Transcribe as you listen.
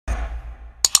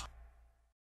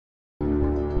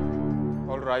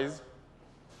rise.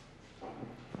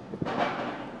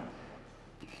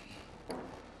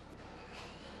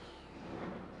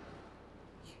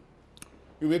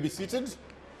 You may be seated.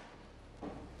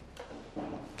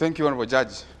 Thank you, Honorable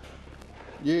Judge.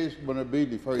 Yes, Bwana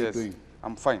Bailey, how are you doing?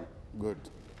 I'm fine. Good.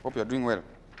 Hope you're doing well,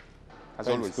 as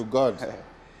Thanks always. to God.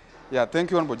 Yeah,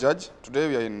 thank you, Honorable Judge. Today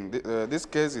we are in, this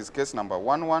case is case number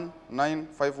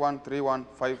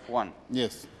 119513151.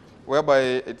 Yes. Whereby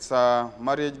it's a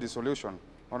marriage dissolution,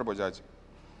 Honorable Judge.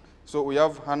 So we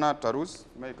have Hannah Tarus,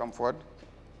 may you come forward.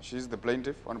 She's the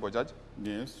plaintiff, Honorable Judge.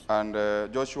 Yes. And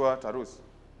Joshua Tarus,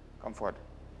 come forward.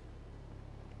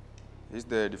 He's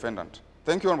the defendant.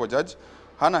 Thank you, Honorable Judge.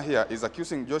 Hannah here is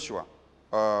accusing Joshua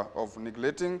of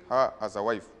neglecting her as a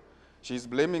wife. She is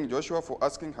blaming Joshua for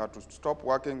asking her to stop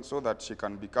working so that she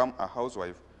can become a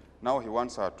housewife. Now he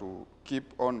wants her to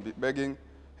keep on begging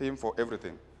him for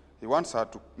everything. He wants her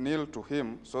to kneel to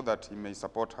him so that he may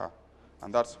support her.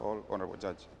 And that's all, Honorable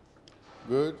Judge.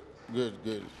 Good, good,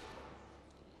 good.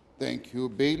 Thank you,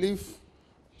 bailiff.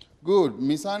 Good.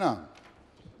 Miss Anna,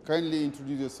 kindly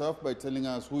introduce yourself by telling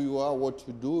us who you are, what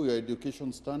you do, your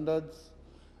education standards,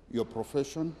 your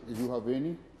profession, if you have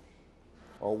any,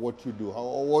 or what you do.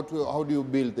 How do you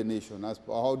build the nation?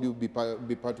 How do you be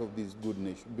part of this good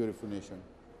nation, beautiful nation?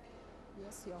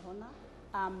 Yes, Your Honor.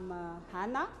 I'm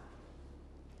Hannah,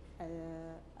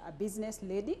 a business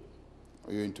lady.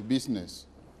 Are you into business?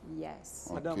 Yes.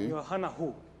 Okay. Madam, you're Hannah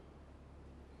who?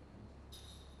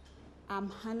 I'm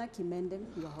Hannah Kimende,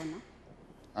 Your Honor.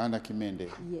 Anna Kimende.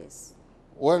 Yes.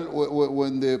 Well,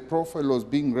 when the profile was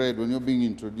being read, when you're being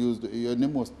introduced, your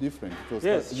name was different.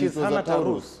 Yes, she's Hannah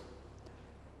Tarus.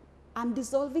 I'm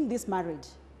dissolving this marriage.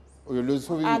 Oh, you're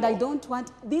dissolving. And I don't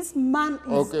want, this man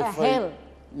is a hell.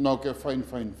 No, okay, fine.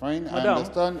 Madam. I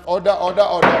understand. Order,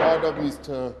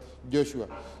 Mr. Joshua.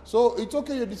 So it's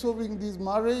okay, you're dissolving this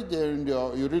marriage and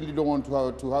you really don't want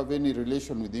to have any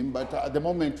relation with him, but at the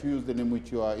moment you use the name which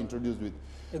you are introduced with.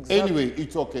 Exactly. Anyway,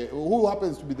 it's okay. Who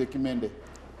happens to be the Kimende?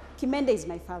 Kimende is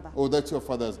my father. Oh, that's your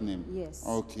father's name? Yes.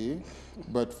 Okay.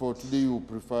 But for today you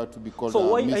prefer to be called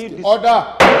Miss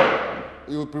Order!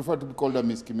 You would prefer to be called a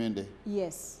Miss Kimende?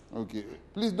 Yes. Okay.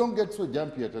 Please don't get so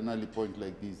jumpy at an early point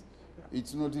like this.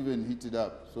 It's not even heated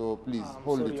up. So please,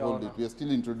 hold it. We are still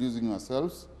introducing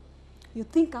ourselves. You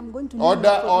think I'm going to kneel?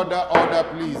 Order,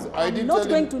 please. I'm not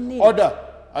going to kneel. Order.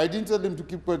 I didn't tell him to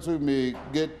keep quiet so we may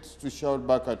get to shout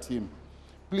back at him.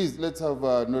 Please, let's have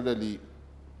an orderly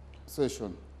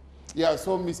session. Yeah,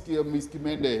 so Miss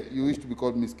Kimende, you wish to be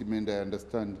called Miss Kimende, I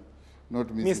understand. Not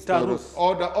Mrs. Tarus.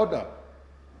 Order.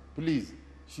 Please.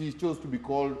 She chose to be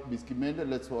called Miss Kimende.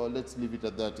 Let's leave it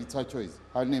at that. It's her choice.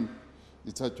 Her name,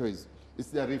 it's her choice. It's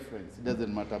their reference. It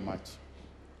doesn't matter much.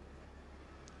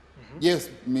 Yes,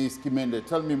 Miss Kimende,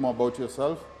 tell me more about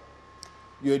yourself,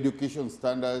 your education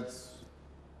standards.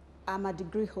 I'm a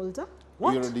degree holder.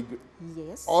 What? You're a degree.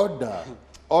 Yes. Order.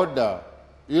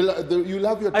 You'll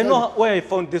have your time. I know where I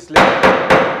found this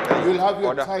letter. You'll have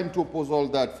your time to oppose all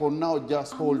that. For now,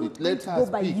 just hold it. Let her go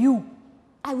speak. by you.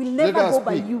 I will never go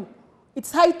by you.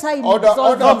 It's high time Order. It's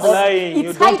high time we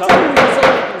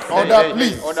resolve this. Order,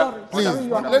 please. Sorry,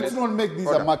 Your Honor. Let's not make this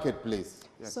a marketplace.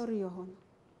 Yes. Sorry, Your Honor.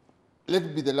 Let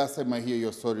it be the last time I hear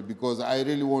your story because I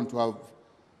really want to have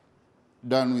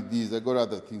done with these. I got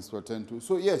other things to attend to.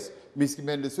 So yes, Ms.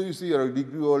 Kimende, so you see you're a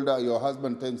degree holder. Your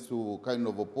husband tends to kind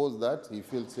of oppose that. He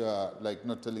feels you're like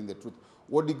not telling the truth.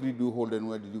 What degree do you hold and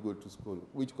where did you go to school?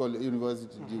 Which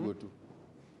university did you go to?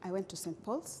 I went to St.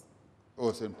 Paul's.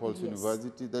 Oh, St. Paul's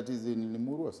University. That is in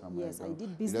Limuru or somewhere? Yes, I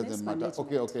did business management.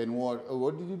 Okay. And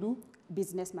what did you do?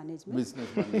 Business management. Business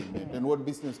management. And what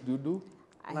business do you do?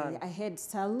 I had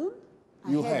salon.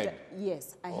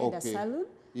 Yes, I had a salon.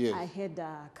 Yes. I had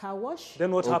a car wash.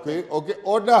 Then what happened? Okay,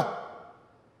 order.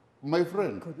 My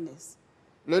friend. Goodness.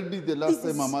 Let be the last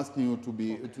time I'm asking you to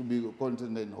be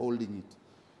content and holding it.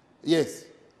 Yes.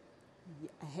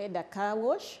 I had a car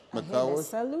wash. I had a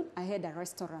salon. I had a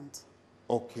restaurant.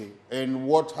 Okay. And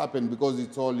what happened? Because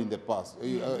it's all in the past.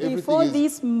 Before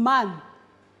this man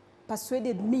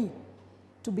persuaded me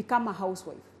to become a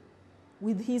housewife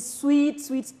with his sweet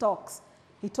talks.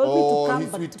 He told me to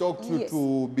come. He talked you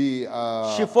to be.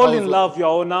 She fall in love,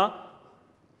 Your Honor.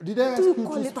 Did I ask you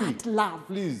to speak? That love?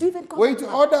 Please. Do you even call Wait, it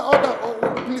order.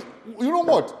 Please. You know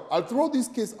what? I'll throw this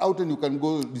case out and you can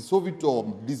go dissolve it or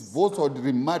divorce or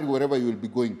remarry wherever you will be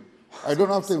going. I don't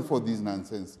have time for this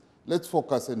nonsense. Let's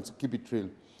focus and keep it real.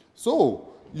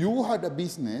 So, you had a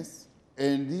business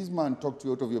and this man talked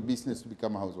you out of your business to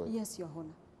become a housewife? Yes, Your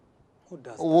Honor. Who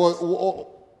does that?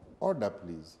 Order,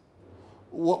 please.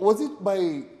 Was it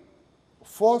by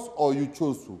force or you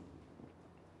chose to?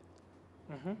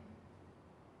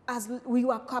 as we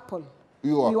were a couple.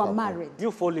 You were we a were couple. married.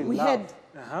 You fall in we love. Had,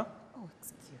 Uh-huh. oh,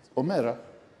 excuse me. Omera?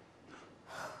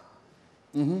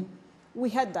 We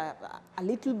had a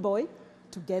little boy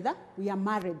together. We are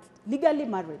married, legally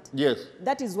married. Yes.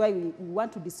 That is why we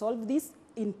want to dissolve this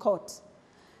in court.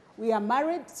 We are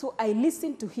married, so I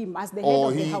listened to him as the head Or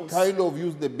of the he house. kind of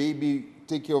used the baby,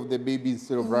 take care of the baby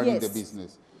instead of running the Yes.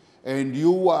 business. And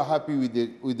you were happy with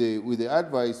the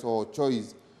advice or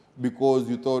choice because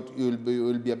you thought you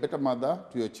will be a better mother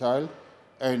to your child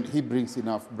and he brings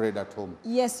enough bread at home.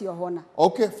 Yes, Your Honor.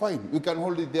 Okay, fine. We can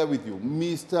hold it there with you.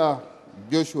 Mr.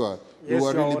 Joshua, you Yes,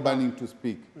 are Your really Honor. burning to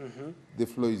speak. The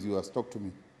floor is yours. Talk to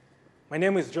me. My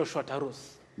name is Joshua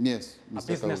Tarus. Yes, Mr. A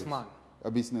businessman. Taurus.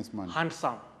 A businessman.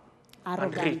 Handsome and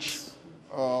Arrogant. rich.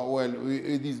 Well,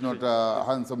 it is not a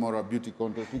handsome or a beauty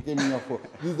contest. We came here for,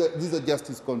 this is a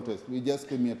justice contest. We just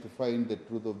came here to find the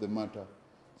truth of the matter.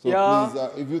 So Yeah.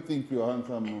 please, if you think you're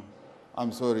handsome,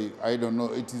 I'm sorry, I don't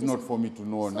know. It is not for me to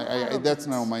know. That's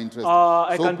now my interest.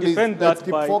 I so can please, defend let's that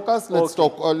keep by- focused. Let's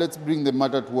Okay. talk. Let's bring the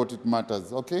matter to what it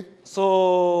matters, okay?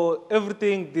 So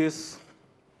everything this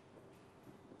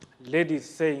lady is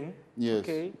saying, Yes.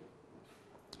 okay.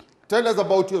 Tell us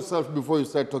about yourself before you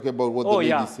start talking about what the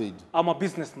lady said. I'm a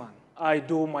businessman. I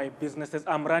do my businesses.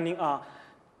 I'm running a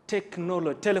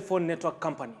telephone network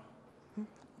company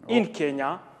in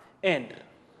Kenya and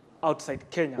outside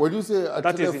Kenya. When you say a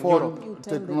That is in telephone Europe. You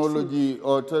tell the technology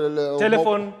or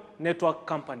Telephone network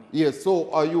company. yes,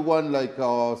 so are you one like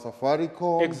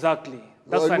Safaricom? Exactly.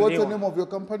 That's a What's new the one. name of your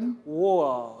company?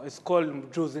 Whoa, it's called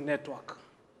Mjuzi Network.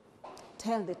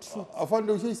 Tell the truth.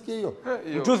 Afande ushaisikia hiyo?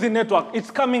 Mjuzi Network,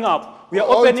 it's coming up. We are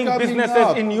Oh, it's opening coming businesses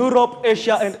up. in Europe,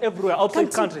 Asia, and everywhere outside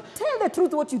Can't country. you tell the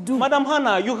truth what you do? Madam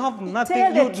Hannah, you have nothing.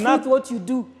 Tell the You, truth what you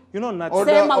do. you know nothing.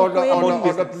 Order, Sema order, ukweli. order, About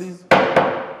order, business. please.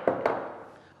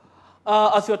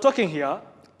 As you're talking here,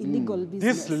 Illegal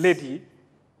business. this lady,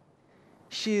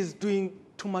 she is doing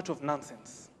too much of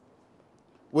nonsense.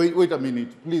 Wait a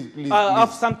minute, please. I have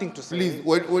please. something to say. Please,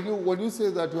 when you say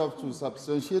that, you have to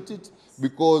substantiate it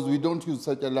because we don't use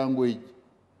such a language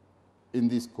in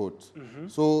this court.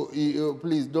 So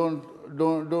please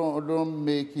don't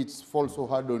make it fall so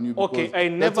hard on you because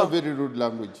Okay, that's a very rude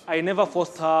language. I never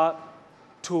forced her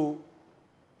to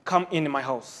come in my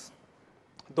house,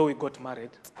 though we got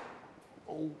married.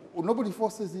 Nobody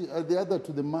forces the other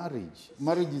to the marriage.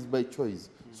 Marriage is by choice.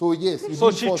 So yes, you So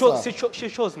didn't she force her. she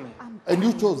chose me. And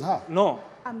you chose her. No,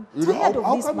 I'm You know, tired of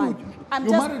how this come man. I'm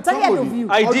you just married tired somebody? of you.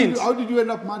 I How didn't. How did you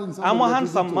end up marrying somebody? I'm a that you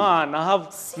handsome didn't man. I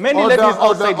have many Order, ladies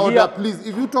outside order, here. please.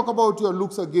 If you talk about your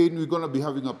looks again, we're going to be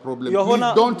having a problem. Your Please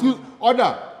Honor- don't use...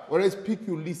 Order. When I speak,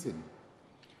 you listen.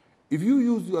 If you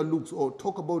use your looks or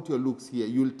talk about your looks here,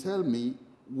 you'll tell me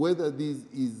whether this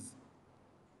is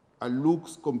a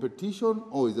looks competition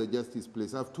or is a justice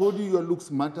place. I've told you your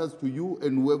looks matters to you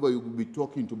and whoever you will be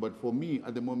talking to, but for me,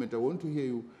 at the moment, I want to hear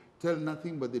you tell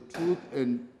nothing but the truth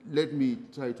and let me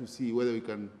try to see whether we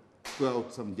can square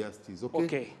out some justice, okay?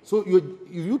 Okay. So if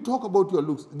you talk about your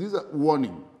looks, this is a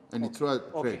warning and it's a threat.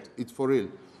 Okay. It's for real.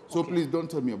 So please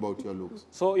don't tell me about your looks.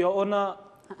 So, Your Honor,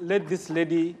 let this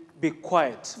lady be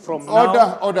quiet from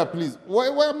now. Order, please. Why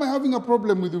am I having a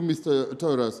problem with you, Mr.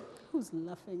 Taurus? Who's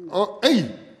laughing? Oh,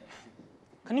 hey,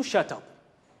 Can you shut up?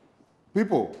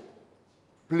 people,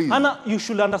 please. Hannah, you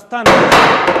should understand.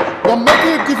 You're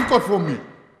making it difficult for me.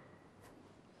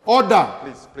 Order.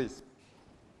 Please.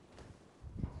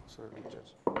 Sorry,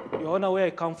 Judge. Your Honor, where I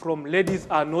come from, ladies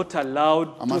are not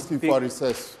allowed I'm to asking speak. for a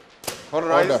recess. All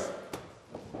right. Order.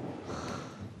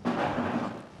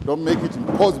 Don't make it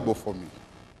impossible for me.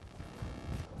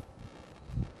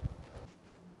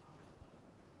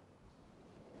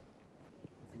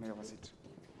 May I have a seat?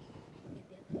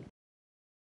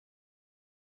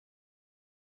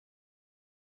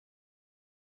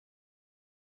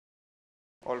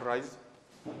 All rise.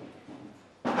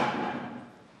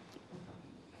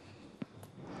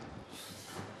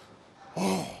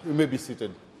 You may be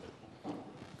seated.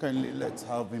 Kindly, let's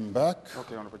have him back.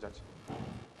 Okay, Honorable Judge.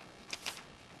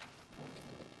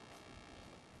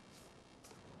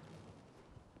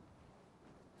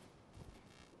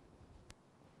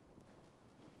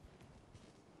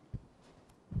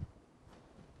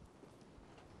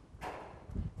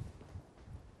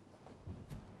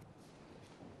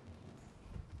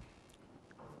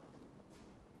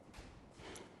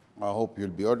 I hope you'll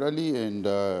be orderly and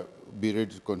be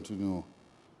ready to continue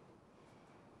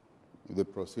with the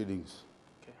proceedings.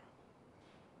 Okay.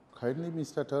 Kindly,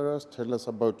 Mr. Taras, tell us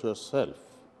about yourself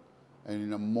and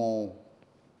in a more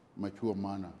mature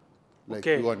manner, like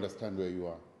Okay. you understand where you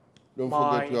are. Don't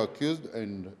My- forget you are accused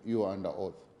and you are under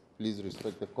oath. Please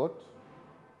respect the court.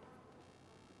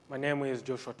 My name is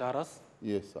Joshua Taras.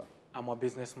 Yes, sir. I'm a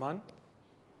businessman.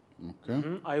 Okay.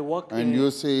 I work And in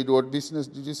you said, what business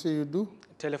did you say you do?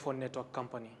 a telephone network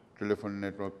company. Telephone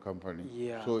network company.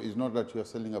 Yeah. So it's not that you are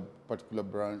selling a particular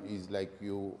brand, it's like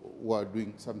you are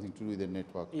doing something to do with the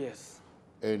network. Yes.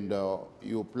 And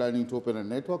you're planning to open a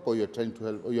network, or you're trying to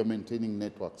help, or you're maintaining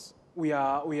networks? We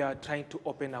are trying to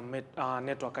open a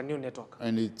network, a new network.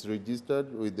 And it's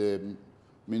registered with the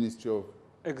Ministry of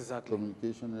Exactly.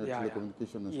 Communication and Yeah, yeah.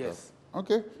 Telecommunication and Yes. stuff?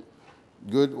 Okay.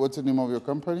 Good. What's the name of your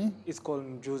company? It's called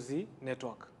Mjuzi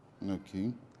Network.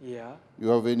 Okay. Yeah. You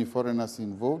have any foreigners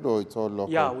involved, or it's all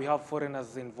local? Yeah, we have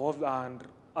foreigners involved, and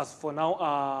as for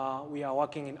now, we are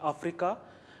working in Africa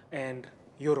and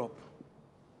Europe.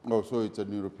 Oh, so it's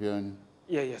an European.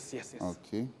 Yeah, yes.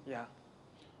 Okay. Yeah.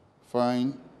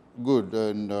 Fine. Good.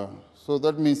 And so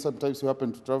that means sometimes you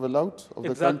happen to travel out of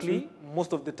the country? Exactly.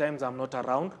 Most of the times I'm not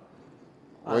around.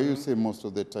 Why you say most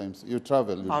of the times? You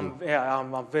travel, you do?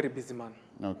 I'm a very busy man.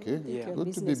 Okay. Yeah. Your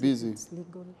Good to be business, if busy. it's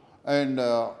legal. And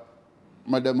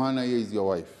Madam Hannah here is your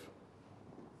wife.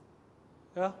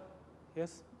 Yeah.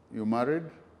 Yes. You married?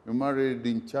 You married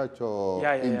in church or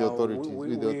Yeah. in the authorities?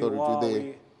 with the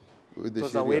authority, with It the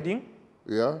was a Sharia? wedding.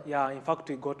 Yeah? Yeah. In fact,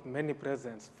 we got many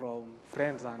presents from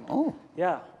friends and. Oh,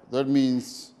 Yeah. that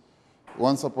means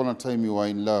once upon a time you were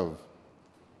in love.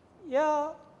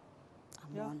 Yeah. A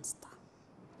monster.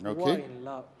 We were Okay. in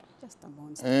love. Just a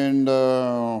monster. And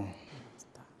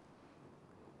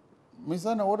Miss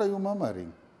Anna, what are you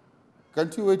murmuring?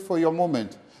 Can't you wait for your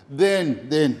moment? Then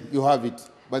you have it.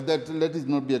 But let it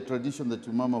not be a tradition that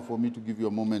you murmur for me to give you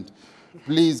a moment.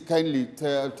 Please kindly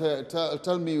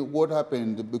tell me what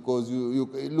happened, because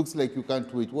it looks like you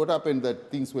can't wait. What happened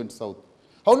that things went south?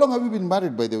 How long have you been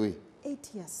married, by the way? 8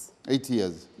 years. 8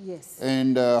 years. Yes.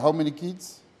 And how many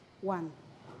kids? 1.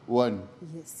 1.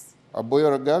 Yes. A boy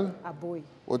or a girl? A boy.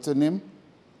 What's her name?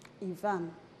 Ivan.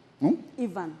 Hmm?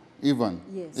 Ivan. Ivan.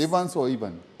 Yes. Evans or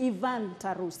Ivan? Ivan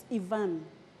Tarus. Ivan.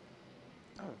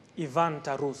 Ivan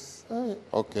Tarus.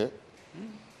 Okay.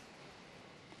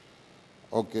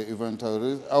 Okay, Ivan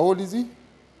Taurus. How old is he?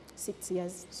 6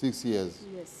 years. 6 years.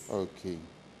 Yes. Okay.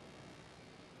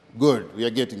 Good. We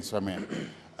are getting somewhere.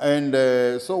 And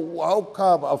so how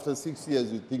come after 6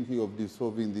 years you're thinking of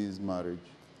dissolving this marriage?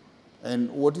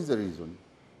 And what is the reason?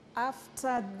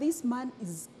 After this man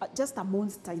is just a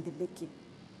monster in the making.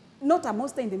 Not a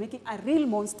monster in the making, a real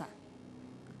monster.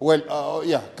 Well,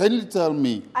 yeah. Can you tell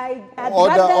me? I'd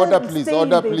Order, rather please. stay in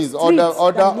Order, the please. streets Order,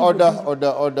 than live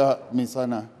with him. Miss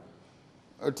Anna.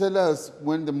 Tell us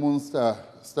when the monster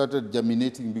started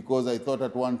germinating, because I thought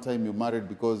at one time you married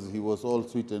because he was all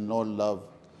sweet and all love.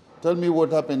 Tell me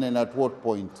what happened and at what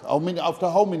point. After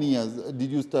how many years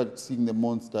did you start seeing the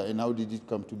monster, and how did it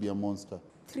come to be a monster?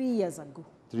 3 years ago.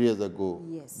 3 years ago.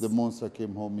 Yes. The monster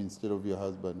came home instead of your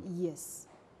husband. Yes.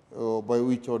 By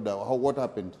which order? What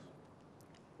happened?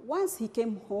 Once he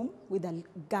came home with a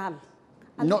girl.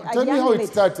 No, a tell me young how it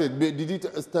lady. started. Did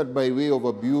it start by way of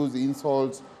abuse,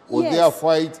 insults? Was Yes. there a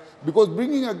fight? Because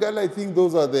bringing a girl, I think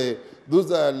those are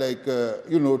like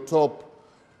top.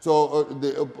 So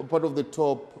the part of the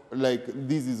top, like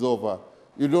this is over.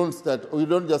 You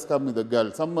don't just come with a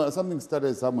girl. Something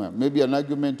started somewhere. Maybe an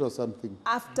argument or something.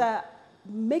 After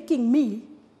making me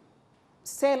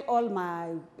sell all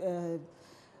my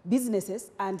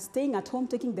businesses and staying at home,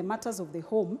 taking the matters of the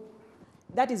home,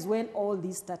 that is when all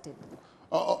this started.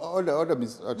 Order,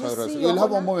 Ms. Taras. see, We'll Your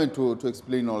have a Honor? moment to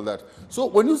explain all that. So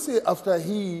when you say after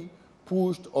he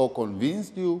pushed or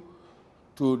convinced you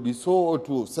to dissolve or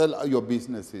to sell your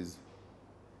businesses,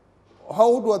 how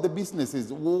old were the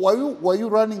businesses? Were you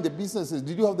running the businesses?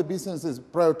 Did you have the businesses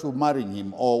prior to marrying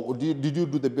him, or did you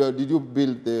get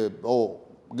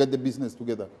the business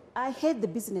together? I had the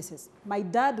businesses. My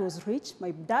dad was rich,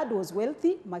 my dad was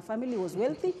wealthy, my family was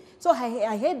wealthy. So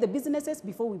I had the businesses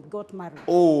before we got married.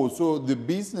 Oh, so the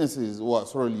businesses were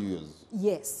solely yours.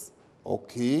 Yes.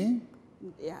 Okay.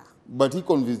 Yeah. But he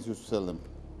convinced you to sell them.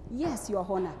 Yes, Your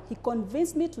Honor. He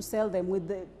convinced me to sell them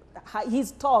with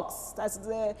his talks,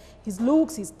 his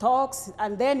looks, his talks,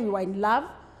 and then we were in love.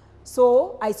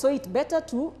 So I saw it better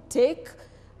to take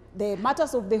the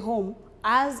matters of the home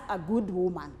as a good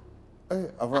woman.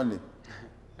 Afande.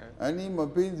 Ani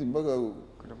mapenzi mpaka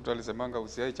Kuna mtu alisemanga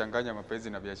usiaichanganya mapenzi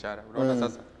na biashara. Unaona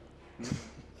sasa?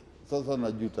 sasa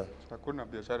najuta. Hakuna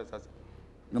biashara sasa.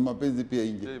 Na mapenzi pia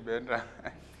ingi. Je, imeenda.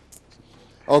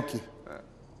 Okay.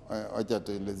 Acha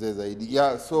tueleze zaidi.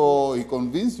 Yeah, so he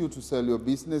convinced you to sell your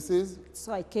businesses.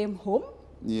 So I came home.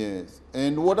 Yes.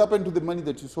 And what happened to the money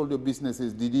that you sold your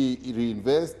businesses? Did he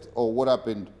reinvest, or what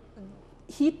happened?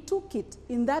 he took it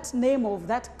in that name of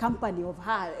that company of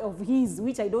her, of his,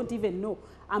 which I don't even know.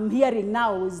 I'm hearing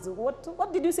now is,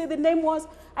 what did you say the name was?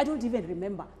 I don't even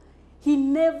remember. He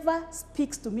never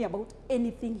speaks to me about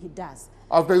anything he does.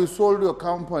 After you sold your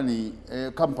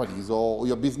companies or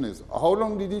your business, how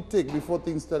long did it take before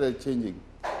things started changing?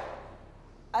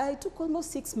 It took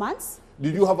almost 6 months.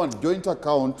 Did you have a joint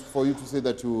account for you to say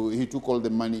that he took all the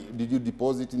money? Did you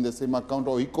deposit in the same account,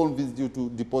 or he convinced you to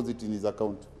deposit in his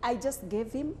account? I just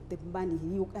gave him the money.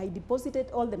 I deposited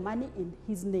all the money in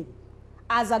his name.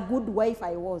 As a good wife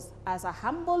I was. As a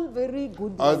humble, very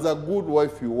good wife. As a good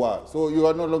wife you were. So you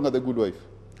are no longer the good wife.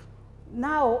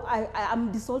 Now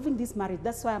I'm dissolving this marriage.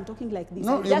 That's why I'm talking like this.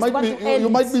 No, you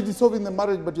might be dissolving the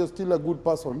marriage, but you're still a good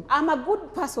person. I'm a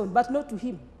good person, but not to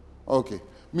him. Okay.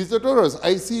 Mr. Torres,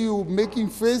 I see you making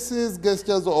faces,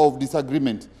 gestures of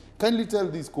disagreement. Kindly tell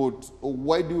this court,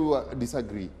 why do you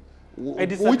disagree? I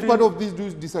disagree. Which part of this do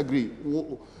you disagree?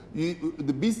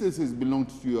 The businesses belonged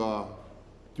to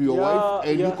your wife,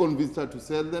 and you convinced her to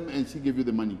sell them, and she gave you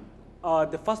the money.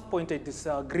 The first point I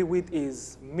disagree with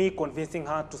is me convincing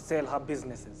her to sell her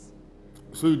businesses.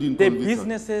 So you didn't The convince her?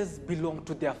 businesses belong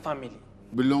to their family.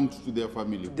 Belonged to their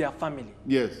family? To their family.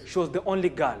 Yes. She was the only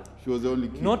girl. She was the only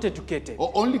kid? Not educated. Oh,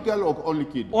 only girl or only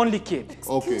kid? Only kid.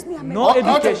 Okay. Excuse me, I'm No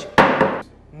education.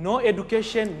 No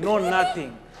education, no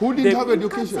nothing. Who didn't have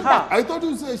education? Her. I thought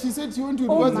she said she went to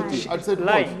Oh university. my. I said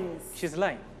Lying. Yes. She's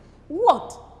lying.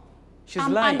 What? She's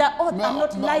I'm lying. under oath. I'm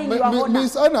not lying, Your Honor.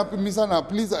 Miss Anna,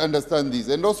 please understand this,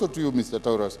 and also to you, Mr.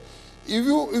 Taurus. If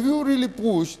you really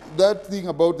push that thing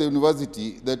about the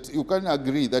university, that you can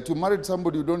agree that you married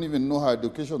somebody you don't even know her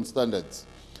education standards,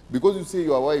 because you say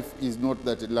your wife is not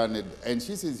that learned, and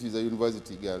she says she's a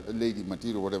university girl, a lady,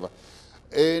 material, whatever,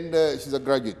 and she's a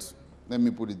graduate. Let me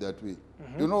put it that way.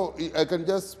 You know, I can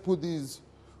just put these.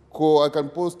 I can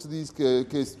post this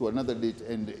case to another date,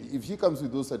 and if she comes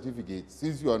with those certificates,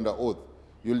 since you're under oath,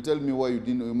 you'll tell me why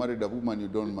you married a woman you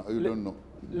don't know.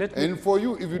 And for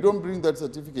you, if you don't bring that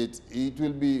certificate, it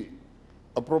will be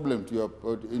a problem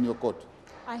to in your court.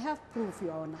 I have proof,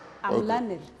 Your Honor. I'm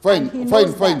learned. Fine, and he fine,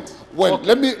 knows fine. that. Well,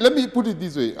 let me put it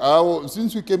this way.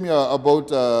 Since we came here about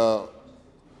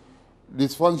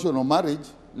dysfunctional marriage,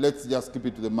 let's just keep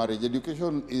it to the marriage.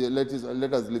 Education,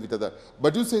 let us leave it at that.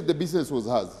 But you said the business was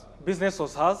hers. Business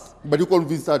was hers. But you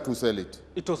convinced her to sell it.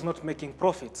 It was not making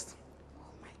profits.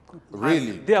 Really?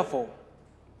 And therefore,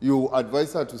 you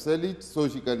advised her to sell it so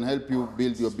she can help you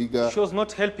build your bigger... she was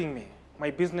not helping me.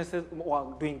 My businesses were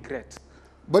doing great.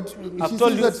 But she told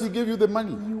says you- that she gave you the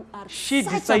money. You are She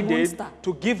such a decided monster.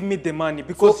 to give me the money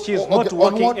because So, she's okay, not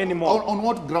working anymore. On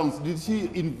what grounds? Did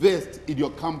she invest in your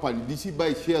company? Did she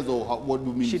buy shares, or what do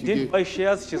you mean? She didn't buy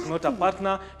shares. She's not a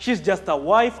partner. She's just a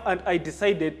wife, and I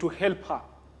decided to help her.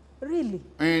 Really?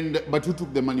 But you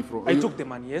took the money from... I took the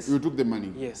money, yes. You took the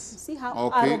money? You Yes. see how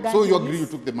Okay, arrogant so you he agree you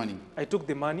is? took the money. I took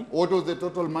the money. What was the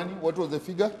total money? What was the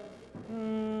figure?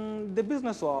 The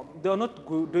business, they were not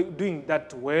doing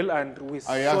that well, and we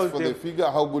I asked sold for them. the figure,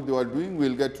 how good they were doing.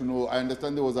 We'll get to know. I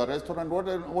understand there was a restaurant. What?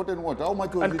 How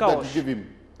much was And it car that wash. you give him?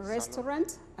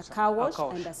 Restaurant, a car wash, car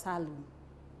wash. and a salon.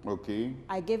 Okay.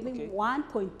 I gave him Okay.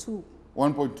 1.2.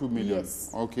 1.2 million.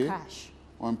 Yes. Okay. Cash.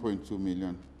 1.2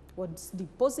 million. Was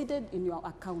deposited in your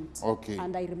account. Okay.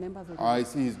 And I remember very well. I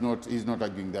see he's not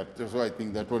arguing that. So I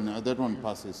think that one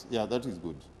passes. Yeah, that is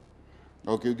good.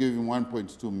 Okay, you gave him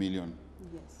 1.2 million.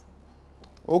 Yes.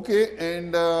 Okay,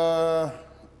 and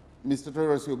Mr.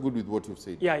 Torres, you're good with what you've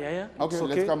said. Yeah. Okay, It's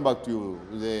let's come back to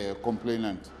the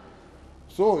complainant.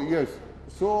 So yes,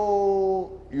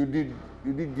 so you did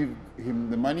give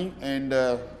him the money, and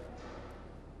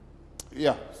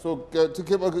yeah. So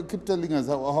to keep telling us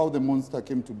how the monster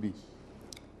came to be.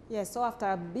 Yes, so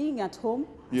after being at home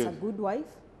as Yes. a good wife,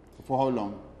 For how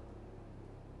long?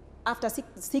 after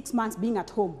 6 months being at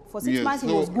home, for 6 Yes, months he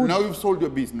so was good. now you've sold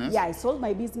your business. Yeah, I sold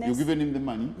my business. You've given him the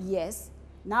money. Yes.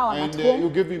 Now I'm And at home. you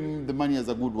give him the money as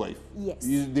a good wife. Yes.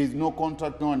 There's no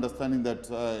contract, no understanding that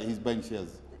he's buying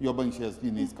shares. You're buying shares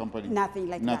in his company. Nothing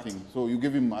like that. Nothing. So you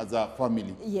give him as a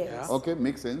family. Yes. Yeah. Okay,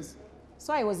 makes sense.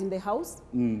 So I was in the house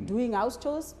doing house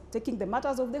chores, taking the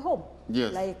matters of the home.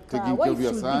 Yes. Like Taking care wife of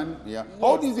your should be. son. Yeah. Yes. How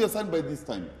old is your son by this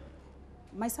time?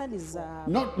 My son is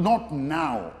Not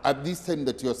now. At this time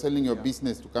that you're selling your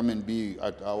business to come and be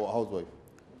at our housewife.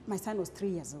 my son was 3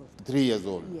 years old. 3 years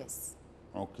old. Yes.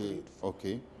 Okay.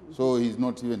 Okay. So he's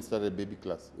not even started baby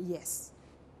class. Yes.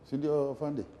 Sindio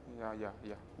afande? Yeah.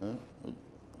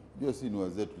 Hiyo si ni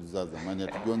wazee tulizaa zamani,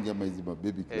 hatujuangi ama hizi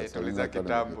mababy class. Tuliza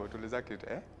kitambo,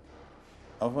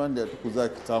 Afande hatukuzaa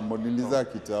kitambo, nilizaa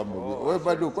kitambo. Wewe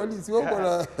bado kwani si wako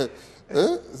na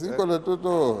siko na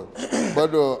toto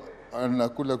bado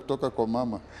anakula kutoka kwa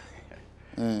mama.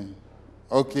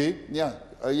 Okay, yeah,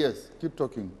 yes, keep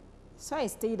talking. So I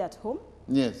stayed at home.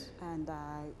 Yes. And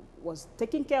I was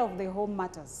taking care of the home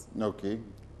matters. Okay.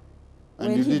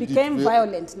 When you he did became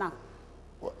violent now.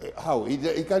 How? He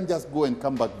can't just go and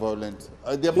come back violent.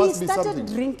 There He must be something. started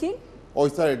drinking. Or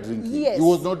he started drinking? Yes. He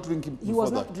was not drinking before that? He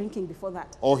was not drinking before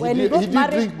that. Or he did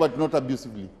drink, but not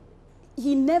abusively?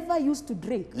 He never used to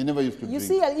drink. He never used to drink. You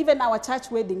see, even our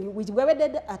church wedding, we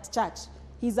wedded at church.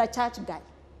 He's a church guy.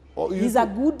 He's a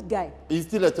good guy. He's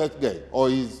still a church guy? Or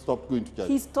he stopped going to church?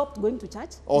 He stopped going to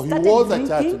church. Or he was a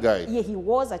church guy? Yeah, he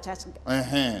was a church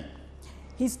guy.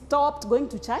 He stopped going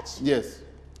to church. Yes.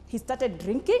 He started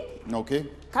drinking. Okay.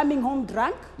 Coming home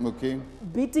drunk. Okay.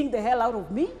 Beating the hell out of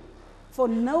me for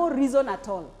no reason at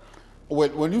all. Well,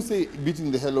 when you say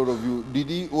beating the hell out of you,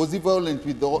 was he violent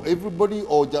with everybody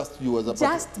or just you as a person?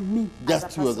 Just me.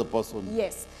 Just you as a person?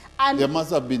 Yes. And there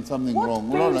must have been something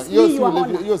wrong.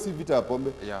 Yeah. Si vita ya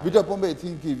pombe. Vita ya pombe, I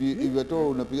think if you at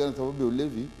all unapigana sababu ya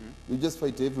ulevi, you just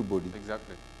fight everybody.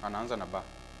 Exactly. Anaanza na bar.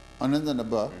 Anaanza na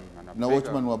bar? Na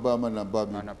watchman wa bar ama na bar?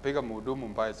 Anapiga mhudumu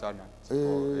mbaya sana.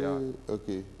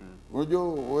 Okay. Unajua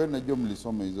wewe najua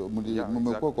mlisoma hizo.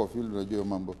 Mmekuwa kwa field unajua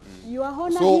mambo. Your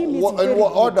Honor, him is very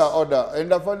good. Order.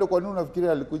 And afande kwa nini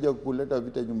unafikiria alikuja kuleta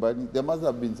vita nyumbani? There must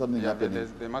have been something happening.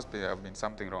 There must have been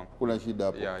something wrong. Kuna shida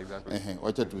hapo. Yeah, exactly.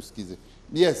 Wacha tusikize.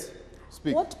 Yes,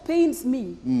 speak. What pains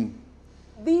me,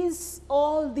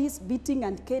 all this beating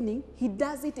and caning, he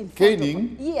does it in front of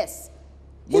me. Yes.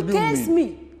 He canes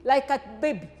me like a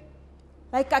baby,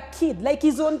 like a kid, like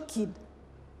his own kid.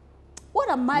 What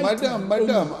am I doing?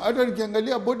 Madam, hata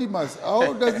nikiangalia body mass,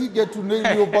 how does he get to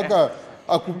nail you paka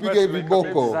akupiga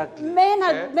viboko? Exactly.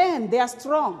 Men, they are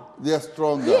strong. They are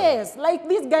stronger. Yes, like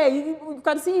this guy, you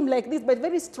can see him like this, but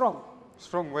very strong.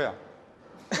 Strong where?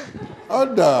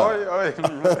 Order.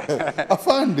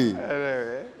 Afandi.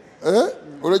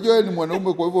 Unajua ni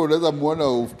mwanaume kwa hivyo unaweza muona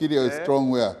ufikiri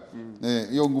strong where.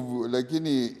 Hiyo nguvu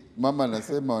lakini mama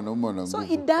anasema wanaume wana nguvu. So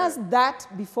he does that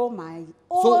before my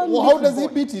own. So how does he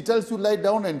beat? He tells you lie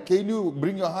down and cane you,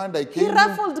 bring your hand, I cane you. He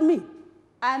ruffled me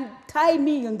and tie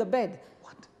me on the bed.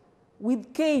 What?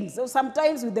 With canes, or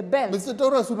sometimes with the belt. Mr.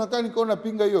 Taurus, unakaa nikaona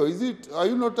pinga hiyo. Are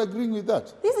you not agreeing with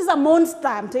that? This is a monster,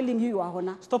 I'm telling you, Your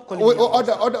Honor. Stop calling me.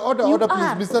 Order,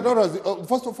 please. Mr. Taurus,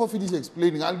 first of all, finish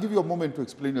explaining. I'll give you a moment to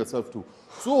explain yourself too.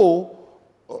 So,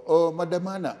 Madam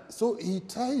Anna, so he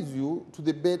ties you to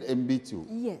the bed and beats you?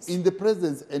 Yes. In the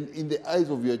presence and in the eyes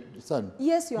of your son?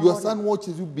 Yes, Your Honor. Your son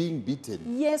watches you being beaten?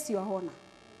 Yes, Your Honor.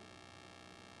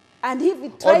 And if he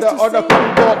tries to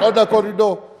say... Order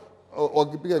corridor.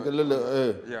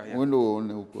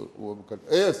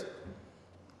 Yes.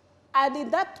 And in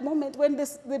that moment,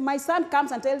 when my son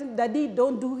comes and tells him, Daddy,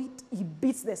 don't do it, he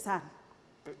beats the son.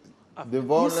 The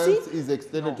violence is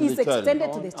extended to the child. It's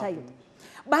extended to the child.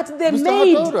 But the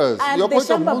maid and the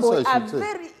shamba boy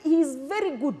he's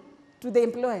very good to the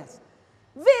employers.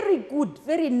 Very good,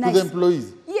 very nice. To the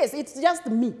employees? Yes, it's just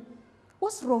me.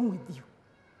 What's wrong with you?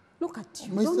 Look at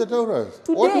you. Mr. Taurus.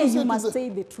 Today you must say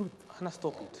the truth.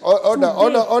 Stop it.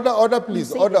 Order,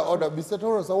 please. Order. Mr.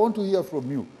 Taurus, I want to hear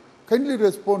from you. Kindly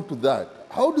respond to that.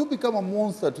 How do you become a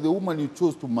monster to the woman you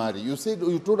chose to marry? You said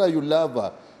you told her you love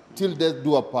her till death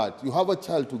do apart. You have a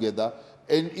child together,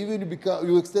 and even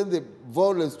you extend the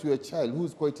violence to your child who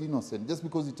is quite innocent just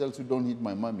because he tells you don't hit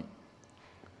my mommy.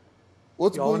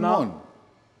 What's going on?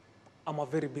 I'm a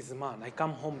very busy man. I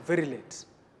come home very late.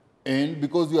 And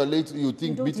because you are late, you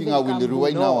think beating her will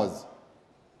rewind hours?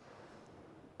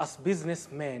 As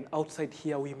businessmen outside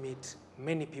here, we meet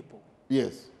many people.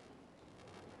 Yes.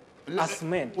 As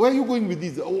men. Where are you going with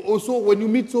this? Also, when you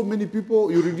meet so many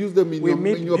people, you reduce them in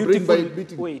your brain by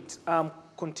beating? Wait, I'm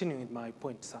continuing with my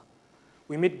point, sir.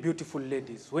 We meet beautiful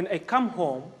ladies. When I come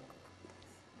home,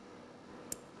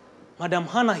 Madam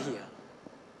Hannah here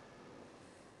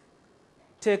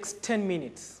takes 10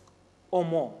 minutes or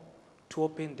more to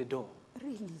open the door.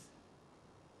 Really?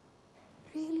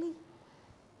 Really?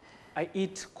 I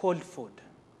eat cold food.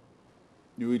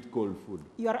 You eat cold food?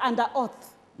 You are under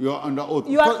oath. You are under oath.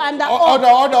 You are under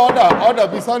oath. Order,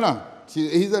 Bisana.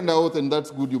 He's under oath, and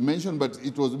that's good you mentioned, but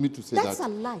it was me to say that's that. That's a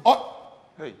lie.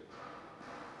 Hey.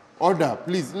 Order,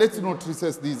 please. Let's not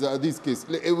recess this case.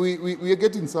 We are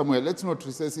getting somewhere. Let's not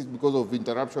recess it because of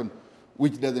interruption,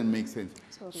 which doesn't make sense.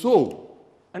 Sorry. So.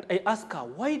 And I ask her,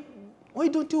 why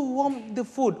don't you warm the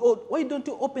food? Or why don't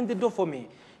you open the door for me?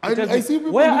 I see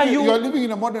people you are living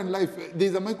in a modern life.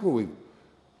 There's a microwave.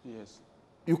 Yes.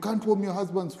 You can't warm your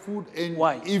husband's food, and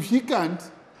why? If he can't,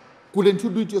 couldn't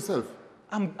you do it yourself?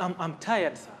 I'm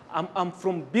tired, sir. I'm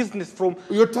from business.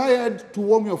 You're tired to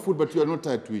warm your food, but you're not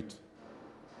tired to eat.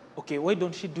 Okay, why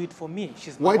don't she do it for me?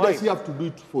 She's my Why wife. does she have to do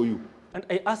it for you? And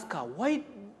I ask her,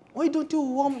 why don't you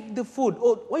warm the food?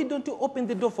 Or why don't you open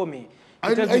the door for me?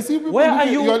 She tells I me, see people where are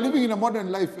you are you? living in a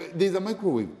modern life. There's a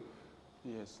microwave.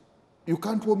 Yes. You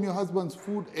can't warm your husband's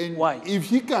food, and Why? if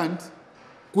he can't,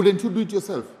 couldn't you do it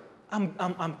yourself?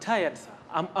 I'm tired, sir.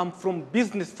 I'm from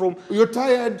business, from... You're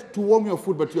tired to warm your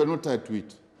food, but you're not tired to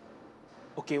eat.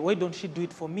 Okay, why don't she do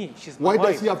it for me? She's my Why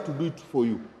wife. does he have to do it for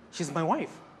you? She's my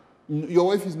wife. Your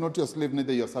wife is not your slave,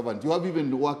 neither your servant. You have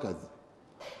even workers.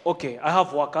 Okay, I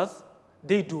have workers.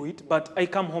 They do it, but I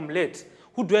come home late.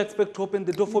 Who do I expect to open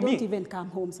the door for You me? don't even come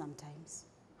home sometimes.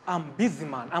 I'm busy,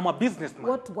 man. I'm a businessman.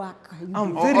 What work are you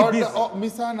I'm doing? very busy.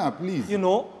 Miss Anna, please. You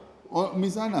know,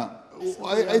 Miss Anna,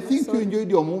 I think you enjoyed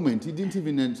your moment. You didn't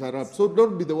even interrupt. So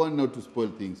don't be the one now to spoil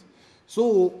things.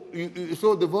 So,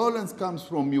 so the violence comes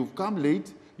from you've come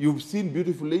late, you've seen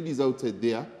beautiful ladies outside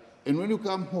there, and when you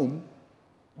come home,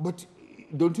 but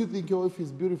don't you think your wife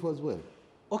is beautiful as well?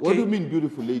 Okay. What do you mean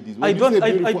beautiful ladies? When I you don't- say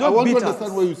I beautiful, don't want to beat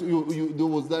understand us. why there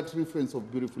was that reference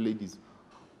of beautiful ladies.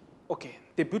 okay,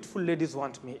 the beautiful ladies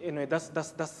want me. Anyway,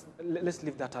 let's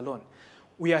leave that alone.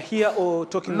 We are here or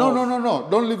talking No, of... no.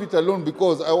 Don't leave it alone,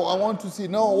 because I want to see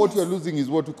now what you're losing is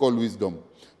what we call wisdom.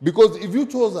 Because if you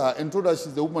chose her and told her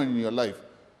she's the woman in your life,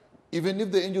 even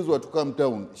if the angels were to come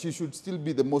down, she should still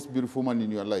be the most beautiful woman in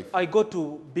your life. I go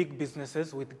to big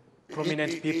businesses with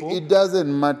prominent people. It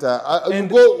doesn't matter. You And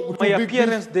go to my big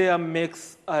appearance there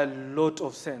makes a lot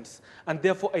of sense. And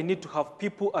therefore, I need to have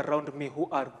people around me who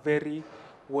are very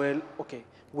well, okay,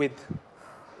 with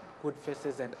good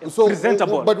faces and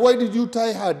presentable. But why did you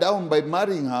tie her down by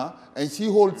marrying her and she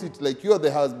holds it like you're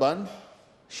the husband?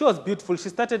 She was beautiful.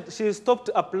 She stopped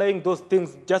applying those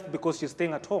things just because she's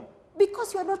staying at home.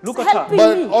 Because you're not Look at her. helping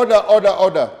But me.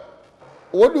 order.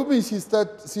 What do you mean she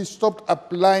stopped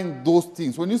applying those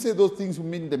things? When you say those things, you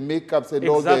mean the makeups and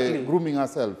all the Exactly. grooming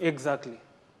herself. Exactly.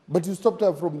 But you stopped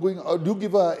her from going. Do you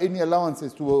give her any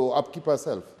allowances to upkeep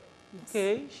herself?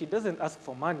 Okay, she doesn't ask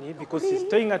for money because she's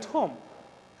staying at home.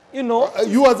 You know,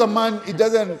 You as a man, it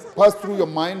doesn't pass through your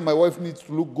mind. My wife needs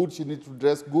to look good. She needs to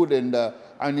dress good, and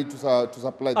I need to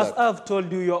supply as that. I've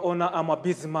told you, Your Honor, I'm a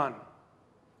busy man.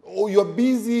 Oh, you're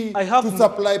busy I have to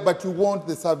supply, but you want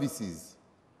the services.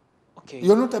 Okay.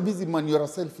 You're not a busy man. You're a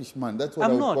selfish man. That's what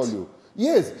I'm I would not. call you.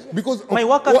 Yes, because My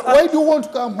workers why do you want to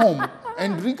come home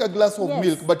and drink a glass of Yes.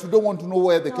 milk, but you don't want to know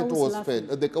where the Now kettle who's was fed?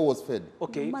 The cow was fed.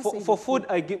 Okay, You must for, say for the food,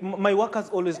 I give, my workers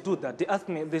always do that. They ask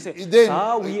me, they say, Then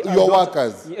 "Sir, we are your not-"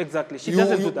 workers. Yeah, exactly. She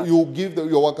doesn't do that. You give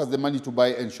your workers the money to buy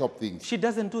and shop things. She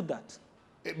doesn't do that.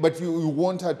 But you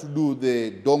want her to do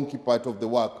the donkey part of the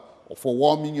work for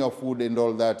warming your food and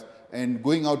all that, and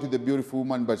going out with a beautiful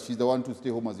woman, but she's the one to stay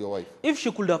home as your wife. If she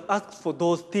could have asked for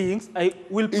those things, I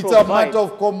will It's provide. a matter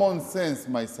of common sense,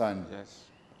 my son. Yes.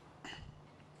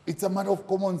 It's a matter of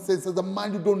common sense. As a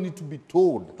man, you don't need to be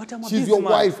told. But I'm a She's busy your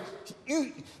man. wife.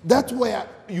 That's where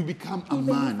you become a Even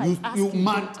man. if I ask You you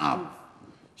man don't up.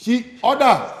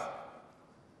 Order.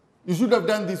 You should have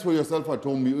done this for yourself at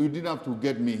home. You didn't have to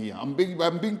get me here. I'm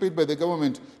being paid by the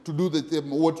government to do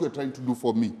what you're trying to do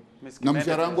for me. Miss Na Kimende,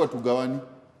 mshahara wangu hatugawani.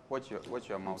 Watch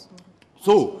your mouth.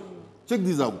 So, check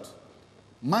this out.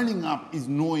 Manning up is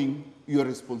knowing your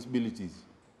responsibilities.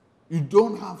 She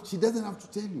doesn't have to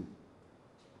tell you.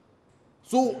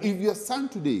 So, if your son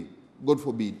today, God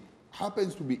forbid,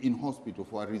 happens to be in hospital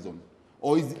for a reason,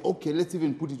 or is, okay, let's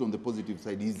even put it on the positive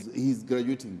side, he's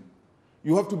graduating,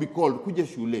 you have to be called, kuja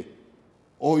shule.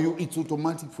 Or it's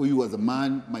automatic for you as a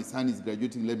man, my son is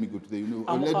graduating, let me go to the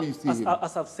university, or let me see him.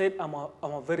 As I've said, I'm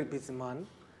a very busy man.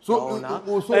 So, Your Honor.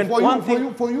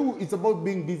 And for you, it's about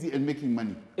being busy and making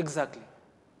money. Exactly.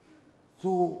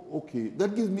 So, okay,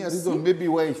 that gives me a reason maybe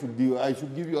why I should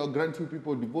give you, grant you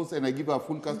people divorce, and I give her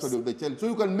full custody of the child. So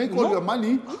you can make all your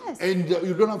money, Yes. and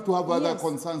you don't have to have other Yes.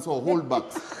 concerns or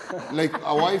holdbacks. Like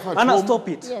a wife at Anna, home. stop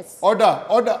it. Yes. Order,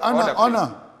 Order,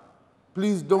 Anna.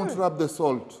 Please don't rub the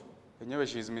salt. Anyway,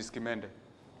 she's Miss Kimende.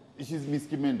 She's Miss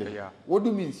Kimende. Yeah. What do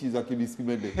you mean she's a Miss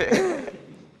Kimende?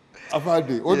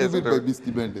 Afade, what Yes, do you mean no. by Miss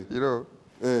Kimende? You know,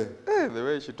 Eh, the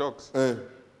way she talks.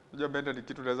 Unajua Benda ni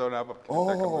kitu unaweza ona hapa.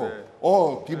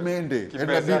 Kimende. And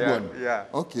a Kimende, big yeah, one. yeah.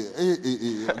 Okay.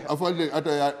 Afade,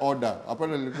 hata order.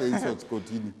 Hapana leta insults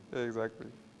Kortini. Exactly.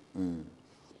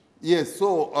 Yes,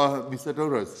 so, Mr.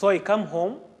 Torres. So I come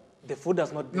home, the food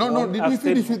has not been No, warmed. did I've we stayed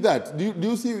finish home. with that? Do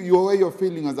you see where you're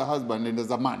failing as a husband and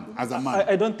as a man?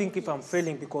 I don't think if I'm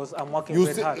failing because I'm working You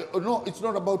very say, hard. no, it's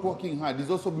not about working hard. It's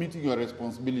also meeting your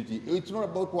responsibility. It's not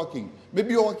about working.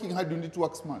 Maybe you're working hard, you need to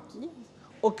work smart.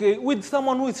 Okay, with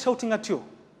someone who is shouting at you.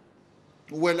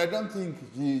 Well, I don't think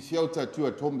she shouts at you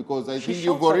at home because I She think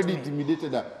you've shouts at already me.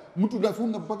 intimidated her. Mtu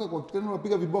unafunga mpaka kwa kitendo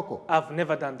unapiga viboko. I've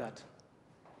never done that.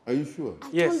 Are you sure? I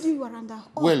Yes. told you you are under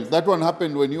oath. Well, that one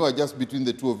happened when you were just between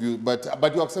the two of you,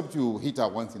 but you accept you hit her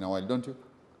once in a while, don't you?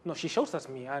 No, she shouts at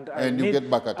me, and You get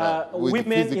back at her with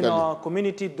women in physically. our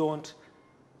community don't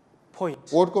point.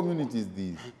 What community is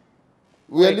this?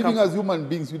 We are Where I living come as human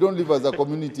beings. We don't live as a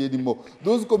community anymore.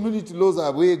 Those community laws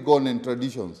are way gone and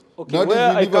traditions. Okay, Nowadays where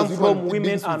we I live come as human from, women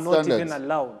beings are with not standards. even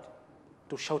allowed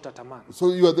to shout at a man.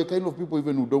 So you are the kind of people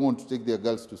even who don't want to take their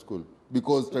girls to school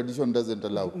because tradition doesn't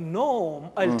allow.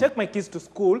 No, I'll take my kids to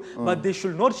school, but they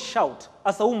should not shout.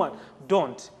 As a woman,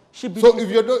 don't. She So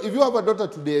believes if you have a daughter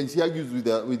today and she argues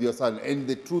with your son, and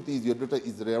the truth is your daughter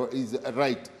is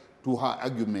right to her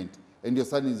argument, and your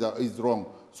son is wrong,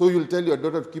 so you'll tell your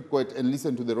daughter to keep quiet and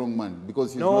listen to the wrong man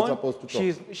because she's not supposed to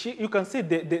talk. you can say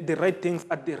the right things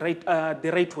at the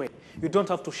right way. You don't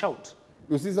have to shout.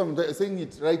 You see, sometimes saying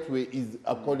it right way is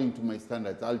according to my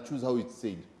standards. I'll choose how it's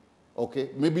said.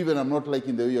 Okay? Maybe even I'm not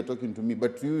liking the way you're talking to me,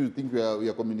 but to you think we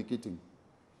are communicating.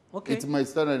 Okay. It's my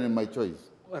standard and my choice.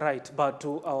 Right, but to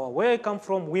where I come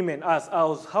from, women, how I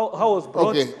was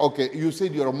brought. Okay. You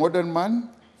said you're a modern man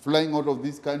flying out of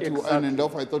this country on and Exactly.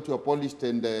 off. I thought you were polished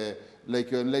and like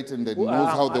you're enlightened and knows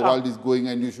how the world is going,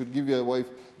 and you should give your wife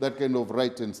that kind of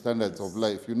right and standards of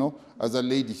life, you know. As a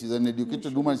lady, she's an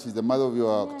educated woman, she's the mother of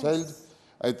your child.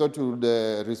 I thought you would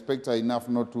respect her enough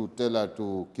not to tell her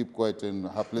to keep quiet and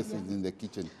her place is in the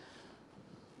kitchen.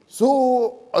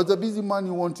 So, as a busy man,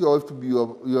 you want your wife to be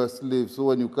your slave. So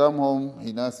when you come home,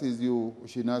 she nurses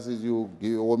you,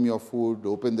 warm your food,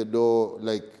 open the door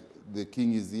like the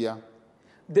king is here.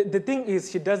 The thing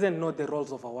is, she doesn't know the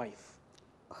roles of a wife.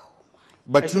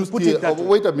 But I you should put it that still,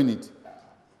 way. wait a minute.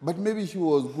 But maybe she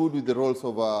was good with the roles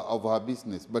of her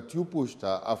business. But you pushed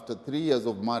her after 3 years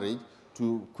of marriage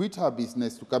to quit her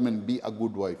business to come and be a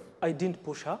good wife. I didn't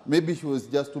push her. Maybe she was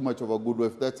just too much of a good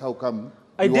wife. That's how come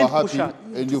I you did are push happy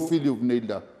her and you feel you've nailed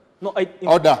her. No,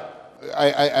 Order.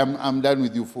 I'm done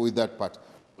with you with that part.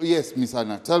 Yes, Miss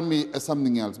Anna, tell me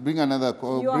something else. Bring Your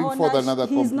forth Honor, another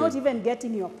he's complaint. not even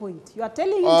getting your point. You are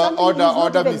telling him something he's not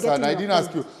Order, even Miss getting Anna. I your didn't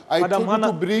ask point. you. I Madam told you to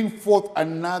Hannah. bring forth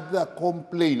another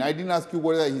complaint. I didn't ask you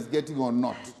whether he's getting or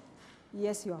not.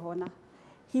 Yes, Your Honor.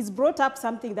 He's brought up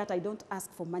something that I don't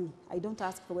ask for money. I don't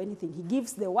ask for anything. He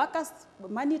gives the workers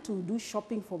money to do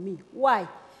shopping for me. Why?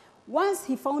 Once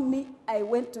he found me,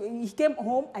 he came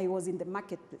home, I was in the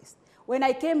marketplace. When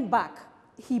I came back,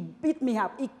 he beat me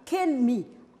up. He caned me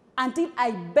until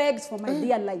I begged for my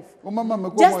dear life. Mama,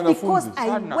 amekuwa Just mwanafunzi. because I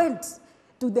Sana. went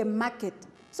to the market.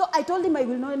 So I told him I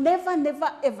will never,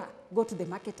 ever go to the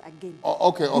market again.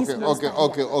 Okay. He's not here.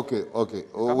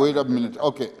 Oh, wait a minute.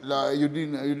 Okay, you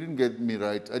didn't get me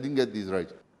right. I didn't get this right.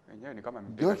 Wenyewe ni kama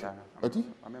amempiga Josh, sana. ati?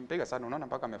 Amempiga sana, unaona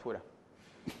mpaka amefura.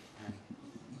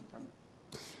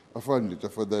 Afande,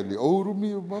 tafadhali.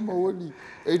 Uhurumie mama wali.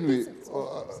 Anyway,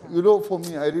 you know, for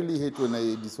me, I really hate when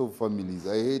I dissolve families.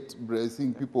 I hate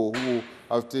seeing people who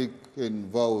have taken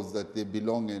vows that they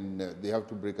belong and they have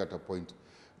to break at a point.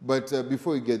 But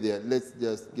before we get there, let's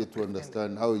just get to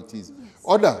understand how it is. Yes.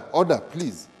 Order,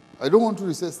 please. I don't want to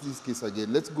recess this case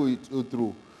again. Let's go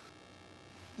through.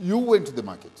 You went to the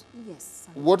market. Yes.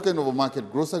 What kind of a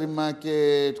market? Grocery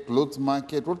market, clothes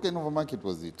market? What kind of a market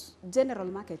was it? General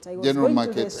market. I was General going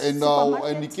market. to the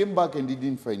supermarket. And he came back and he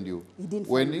didn't find you. He didn't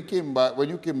when find he came back, when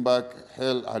you came back,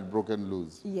 hell had broken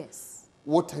loose. Yes.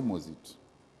 What time was it?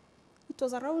 It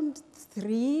was around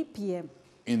 3 p.m.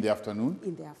 In the afternoon?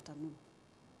 in the afternoon.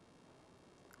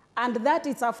 And that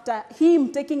is after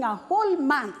him taking a whole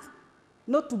month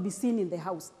not to be seen in the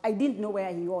house. I didn't know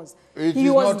where he was. He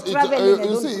was traveling.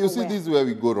 You see, this is where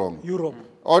we go wrong. Europe.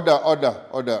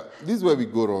 Order. This is where we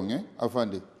go wrong,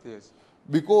 Afandi? Yes.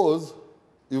 Because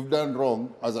you've done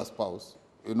wrong as a spouse,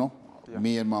 you know,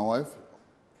 me and my wife,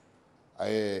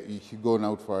 she gone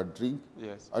out for a drink.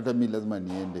 Yes. Hata mi lazima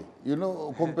niende. You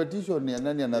know, competition ni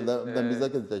nani ana dhambi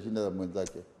zake zitashinda za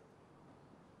mwenzake.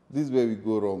 This is where we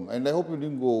go wrong. And I hope you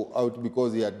didn't go out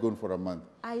because he had gone for a month.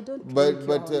 I don't But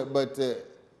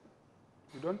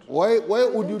You don't? why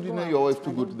would you don't go deny your out. wife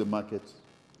to go to the market?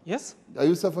 Yes? Are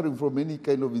you suffering from any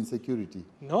kind of insecurity?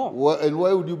 No. And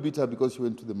why would you beat her because she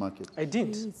went to the market? I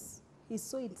didn't. He's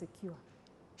so insecure.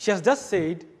 She has just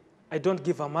said, I don't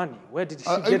give her money. Where did she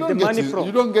You get the don't money You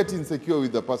from? don't get insecure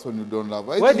with the person you don't love.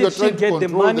 I Where think you're did she trying to get the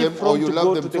control money them, from or you to love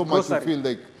go them to the so much you grocery? feel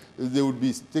like they would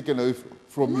be taken away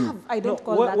from you. Love, I don't No,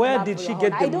 call that where love, did she Your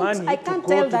get Honor. the money I to can't go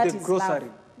tell to that the is grocery? love.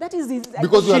 That is his,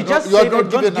 Because you She are just not, you are said, not "I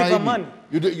don't given give her her any. money."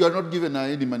 You are not given her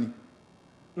any money.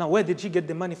 Now, where did she get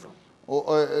the money from?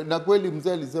 Na kweli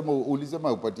mzee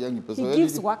ulisema upatiangi pesa. he Where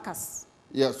gives did workers.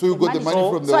 Yeah, so you got the money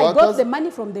from the so workers? I got the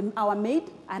money from our maid,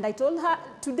 and I told her,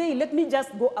 today, let me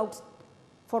just go out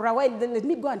for a while, then let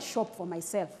me go and shop for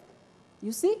myself.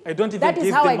 You see? I don't even That is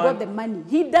give how the I got the money.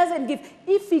 He doesn't give.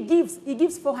 If he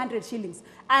gives 400 shillings.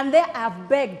 And there I've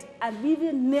begged and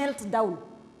even knelt down.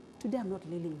 Today I'm not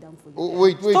kneeling down for you. Oh,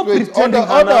 wait. Stop Order, pretending,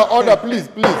 Hannah. please.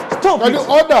 Stop Can it. you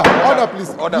order, please?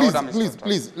 Mr.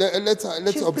 Please. Let's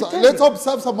She's observe. pretending. Let's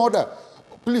observe some order.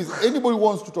 Please, anybody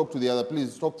wants to talk to the other,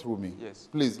 please talk through me. Yes.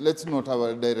 Please, let's not have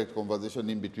a direct conversation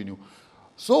in between you.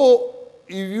 So,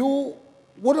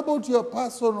 what about your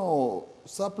personal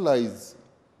supplies?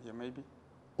 Yeah, maybe.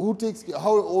 Who takes,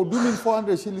 or do you mean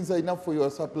 400 shillings are enough for your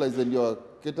supplies and you are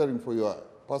catering for your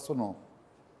personal?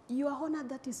 Your Honor,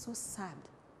 that is so sad.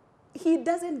 He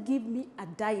doesn't give me a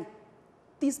dime.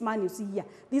 This man you see here,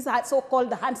 this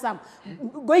so-called handsome,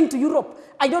 going to Europe,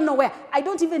 I don't know where. I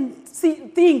don't even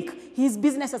think his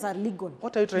businesses are legal.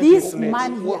 What are you trying to This explain?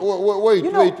 man here. Wait,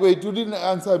 you know, wait. You didn't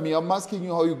answer me. I'm asking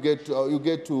you how you get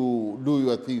to do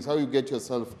your things, how you get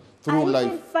yourself through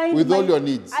life with all your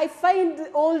needs. I find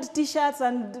old T-shirts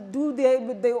and do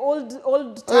the old Hey,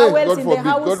 towels in the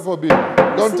house. God forbid.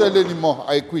 Don't tell anymore.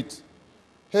 I quit.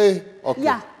 Hey, okay.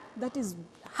 Yeah, that is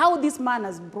how this man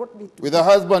has brought me to With a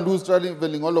husband who's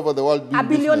traveling all over the world doing a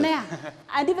billionaire, business.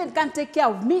 and even can take care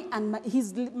of me and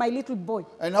my little boy.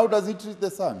 And how does he treat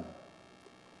the son?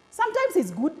 Sometimes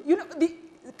he's good. You know, the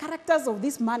characters of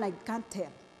this man, I can't tell.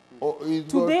 Oh,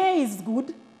 Today is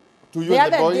good. to you The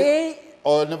and the other boy, day,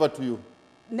 or never to you?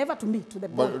 never to me, to the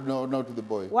boy. But no, to the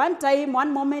boy.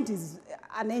 One moment is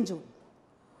an angel.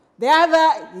 The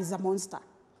other is a monster.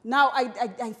 Now,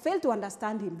 I fail to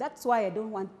understand him. That's why I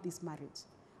don't want this marriage.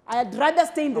 I'd rather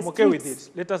stay in the I'm streets. okay with it.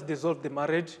 Let us dissolve the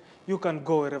marriage. You can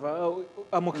go wherever.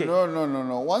 I'm okay.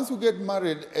 No. Once you get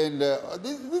married, and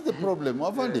this is the problem,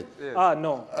 Afandi. Ah,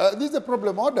 no. This is the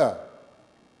problem, order.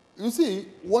 You see,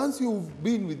 once you've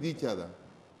been with each other,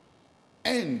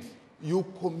 and you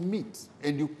commit,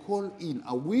 and you call in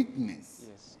a witness,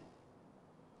 Yes.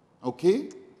 okay?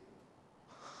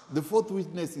 The fourth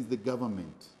witness is the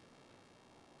government.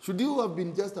 Should you have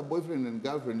been just a boyfriend and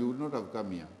girlfriend, you would not have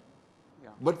come here. Yeah.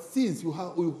 But since you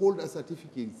hold a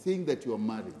certificate saying that you are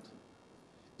married,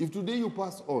 if today you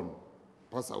pass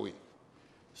away,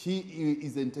 she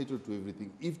is entitled to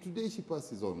everything. If today she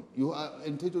passes on, you are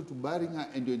entitled to burying her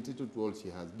and you're entitled to all she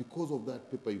has. Because of that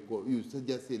paper, you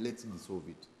just say, let's dissolve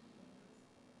it.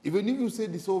 Even if you say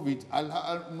dissolve it,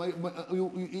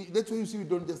 that's why you see we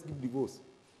don't just give divorce.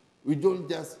 We don't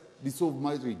just dissolve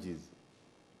marriages.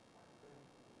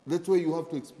 That's why you have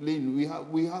to explain.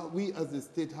 We as a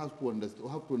state have to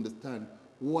understand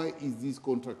why is this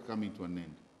contract coming to an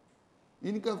end.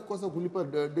 Inika kukosa kulipa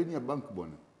deni ya bank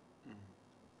bwana.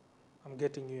 I'm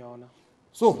getting you, Your Honor.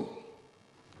 So,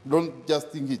 don't just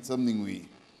think it's something we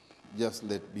just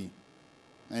let be.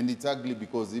 And it's ugly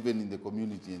because even in the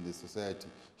community and the society,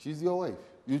 she's your wife.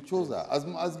 You chose her. As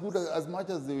much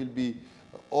as there will be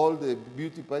all the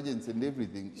beauty pageants and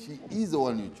everything, she is the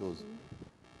one you chose.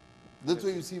 That's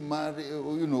why you see,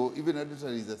 even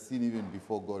adultery is a sin even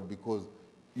before God, because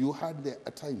you had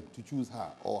a time to choose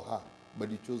her or her, but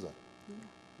you chose her.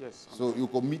 Yes. So you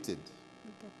committed.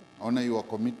 Honor your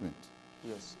commitment.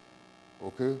 Yes.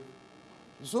 Okay?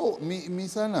 So,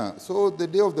 Miss Anna, so the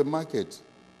day of the market,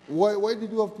 why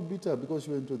did you have to beat her because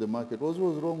she went to the market? What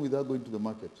was wrong with her going to the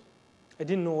market? I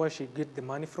didn't know where she get the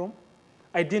money from.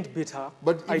 I didn't beat her.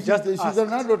 But if she's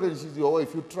an adult and she's your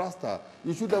wife, you trust her.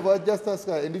 You should have just asked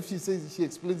her. And if she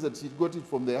explains that she got it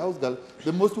from the house girl,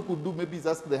 the most you could do maybe is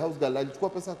ask the house girl, and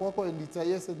it's a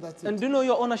yes and that's it. And do you know,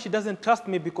 Your Honor, she doesn't trust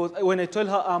me because when I told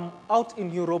her I'm out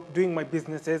in Europe doing my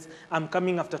businesses, I'm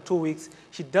coming after 2 weeks,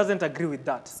 she doesn't agree with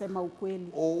that. Sema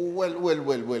ukweli. Oh,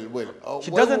 well.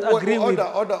 She doesn't agree with...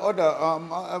 Order.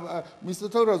 Mr.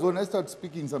 Torres, when I start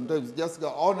speaking sometimes, just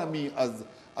honor me as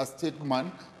a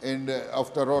statesman and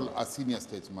after all, a senior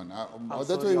statesman.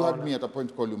 That's why you had me at a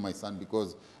point call you my son,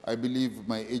 because I believe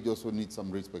my age also needs some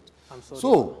respect. I'm sorry.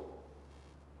 So,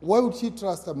 why would she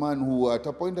trust a man who, at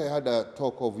a point I had a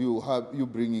talk of you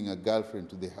bringing a girlfriend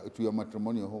to your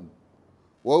matrimonial home?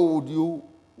 Why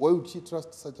would she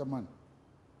trust such a man?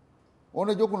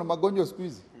 Unajua kuna magonjwa siku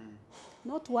hizi?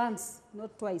 Not once,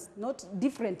 not twice, not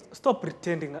different. Stop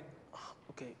pretending.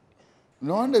 Okay.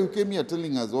 No wonder you came here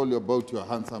telling us all about your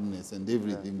handsomeness and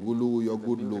everything, Gulu, your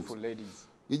good looks. Beautiful ladies.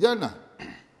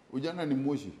 Ujana ni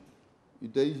moshi.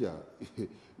 Itaisha.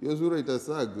 Hiyo sura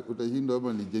itasag, utashinda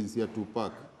kama ni jinsi ya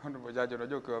Tupac. Honorable Judge,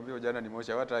 unajua ukiwaambia ujana ni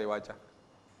moshi, hata iwacha.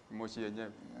 Moshi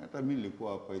yenyewe. Hata mimi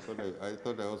nilikuwa hapa. I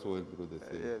thought I also went through the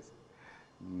same. Yes.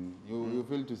 You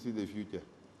fail to see the future.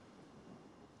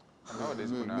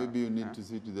 Nowadays, Maybe you need to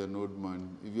sit with an old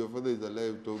man. If your father is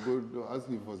alive, to go ask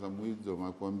him for some wisdom.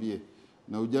 Akwambie,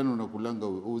 na ujana unakulanga,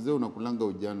 uzee unakulanga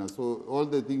ujana. So all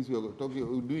the things you are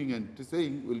talking, doing and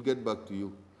saying will get back to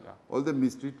you. Yeah. All the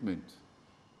mistreatment.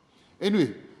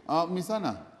 Anyway,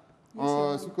 Misana,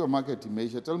 siku ya market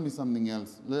imeisha. Tell me something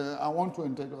else. I want to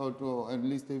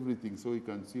enlist everything so you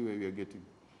can see where we are getting.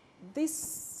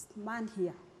 This man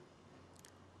here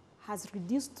has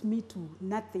reduced me to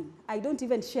nothing. I don't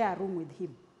even share a room with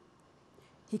him.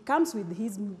 He comes with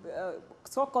his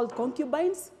so-called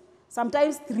concubines,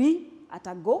 sometimes 3 at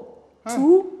a go,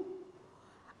 2.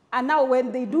 And now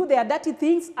when they do their dirty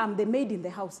things, I'm the maid in the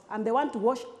house. I'm the one to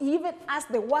wash, even as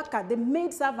the worker, the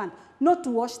maid servant, not to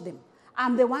wash them.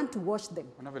 I'm the one to wash them.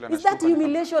 Is that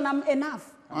humiliation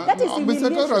enough? That is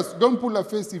humiliation. Mr. Torres, don't pull a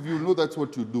face if you know that's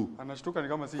what you do. Anashtuka ni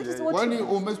kama si That is yeye. what Wani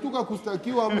umestuka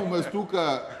kustakiwa ama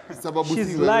umestuka sababu si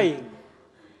She's wewe? lying.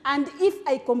 And if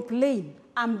I complain,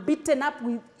 I'm beaten up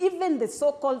with even the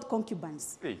so-called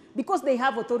concubines. Hey. Because they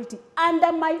have authority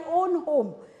under my own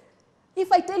home. If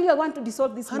I tell you I want to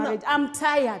dissolve this marriage, I'm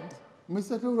tired.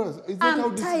 Mr. Torres, is that how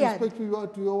disrespectful you are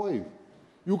to your wife?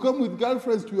 You come with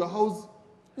girlfriends to your house,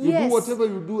 you do whatever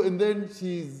you do, and then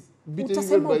she's beaten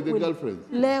even by the girlfriends.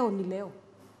 Leo ni leo.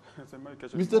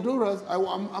 Mr. Torres,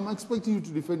 I'm expecting you to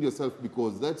defend yourself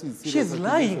because that is serious She's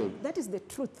lying. accusation. That is the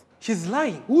truth. She's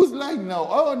lying. Who's lying now?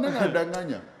 Oh, no,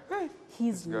 danganya.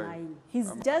 He's lying.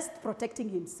 He's just protecting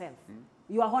himself.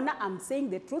 Your Honor, I'm saying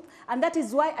the truth, and that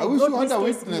is why I wish brought you had this a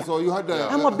case witness here. or you had a...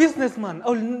 I'm a businessman. I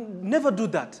will never do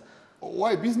that.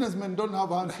 Why? Businessmen don't have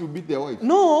hands to beat their wives?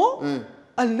 No.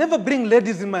 I'll never bring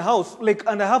ladies in my house, like,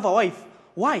 and I have a wife.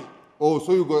 Why? Oh,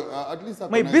 so you go at least...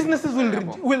 My businesses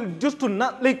will just to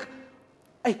not, like,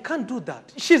 I can't do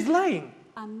that. She's lying.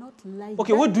 I'm not lying.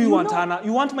 Okay, what do you want, Hannah?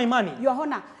 You want my money? Your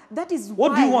Honor, that is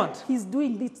What why do you want? he's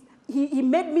doing this. He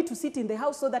made me to sit in the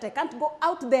house so that I can't go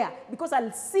out there because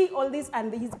I'll see all this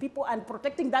and his people and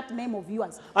protecting that name of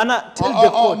yours. Anna, tell the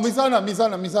court.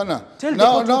 Misana. Tell the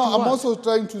now, court what you I'm want. also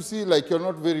trying to see like you're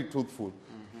not very truthful.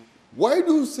 Why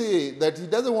do you say that he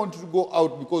doesn't want you to go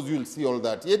out because you'll see all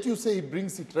that? Yet you say he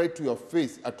brings it right to your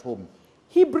face at home.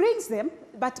 He brings them,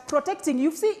 but protecting,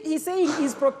 you see, he's saying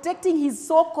he's protecting his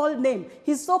so-called name,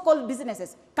 his so-called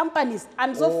businesses, companies,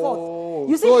 and so forth.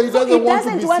 You see, so he doesn't want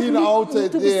to be seen me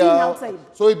outside to be there, seen outside.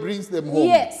 so he brings them home.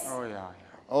 Yes. Oh, yeah.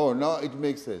 Oh, now it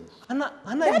makes sense. Anna,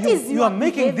 That is you your are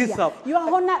making this behavior. up. Your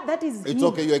Honor, that is It's me.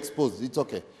 okay, you're exposed. It's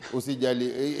okay.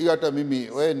 Usijali. Hiyo hata mimi,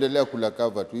 wewe endelea kula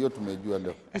cover tu. Hiyo tumejua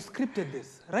leo. You scripted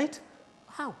this, right?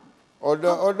 How?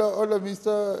 Order,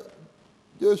 Mr.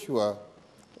 Joshua.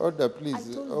 Order, please.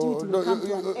 I told you it will come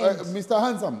to an end. Mr.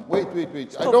 Handsome, wait.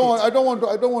 Stop I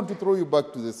don't want to throw you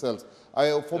back to the cells.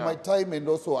 For my time, and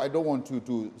also I don't want you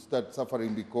to start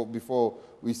suffering before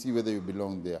we see whether you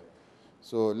belong there.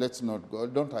 So let's not go.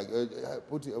 Don't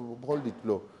hold it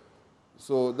low.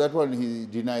 So that one he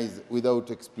denies without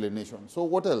explanation. So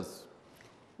what else?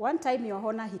 One time, Your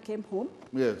Honor, he came home.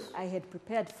 Yes. I had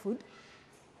prepared food.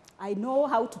 I know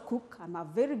how to cook. I'm a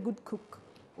very good cook.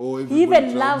 Oh, He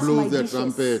even loves blows my their dishes.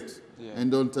 trumpet. Yeah.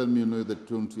 And don't tell me you know the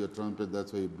tune to your trumpet,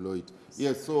 that's why you blow it.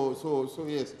 Yes, so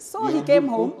yes. So You he are came good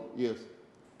home. cook? Yes,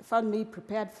 Found me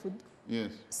prepared food,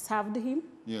 yes, served him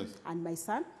yes. and my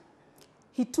son.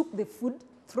 He took the food,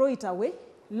 threw it away,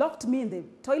 locked me in the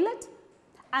toilet,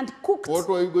 and cooked. What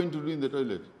were you going to do in the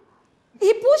toilet?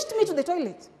 He pushed me to the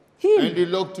toilet. And he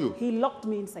locked you? He locked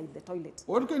me inside the toilet.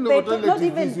 What kind They of a told- toilet not is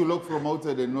even- this you lock from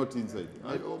outside and not inside?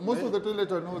 Most of the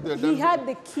toilets I know they're done. He had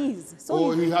the keys. So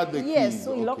Oh, he had the Yes, keys,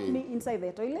 so he locked okay. me inside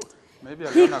the toilet. Maybe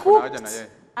He aliona kuna haja cooked na yeye.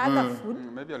 other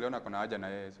food. Maybe aliona kuna haja na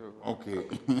yeye. So. Okay.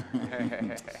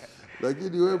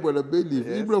 Lakini wewe bwana Bailey,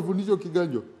 hii mnafundishwa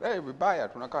kiganjo. Vibaya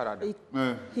tunakaa rada.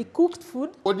 He cooked food.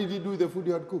 What did he do with the food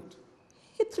you had cooked?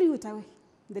 He threw it away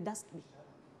in the dustbin.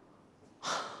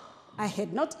 I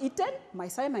had not eaten. My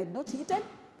son had not eaten.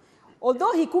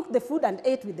 Although he cooked the food and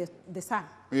ate with the son.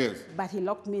 Yes. But he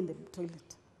locked me in the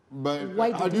toilet. But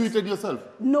Why had did you he- eaten yourself?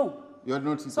 No. You had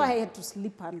not eaten. So I had to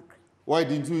sleep hungry. Why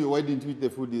didn't you eat the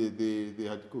food they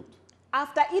had cooked?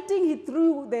 After eating, he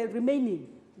threw the remaining.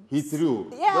 He threw.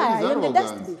 Yeah, That is in the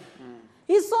arrogance. dustbin.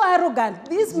 He's so arrogant.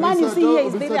 This man you see here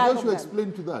is very Mr. Joshua, arrogant.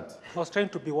 explain to that. I was trying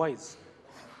to be wise.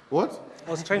 What?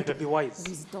 I was trying to be wise.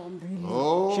 Wisdom, really.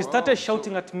 Oh, She started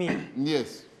shouting at me.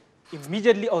 yes.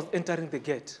 Immediately, I was entering the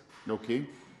gate. Okay.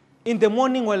 In the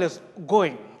morning while I was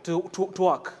going to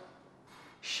work,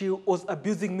 she was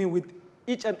abusing me with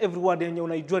each and every word yenye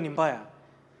unaijua ni mbaya.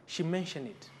 She mentioned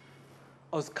it.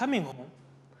 I was coming home.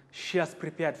 She has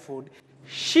prepared food.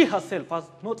 She herself has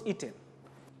not eaten.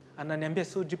 Ananiambia,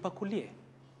 so jipakulie.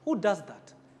 Who does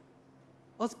that?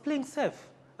 I was playing safe.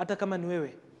 hata kama ni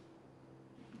wewe.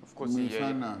 Of course, yeah.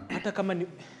 Misana. Hata kama ni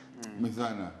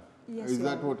Misana. Yes, Is Your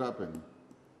that Honor. what happened?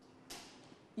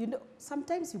 You know,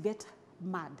 sometimes you get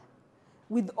mad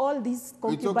with all these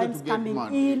okay concubines to get coming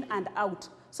mad. in and out.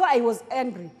 So I was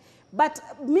angry. But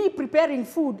me preparing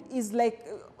food is like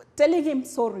telling him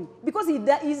sorry because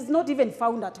he's not even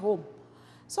found at home.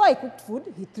 So I cooked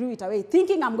food, he threw it away,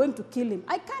 thinking I'm going to kill him.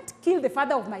 I can't kill the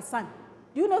father of my son.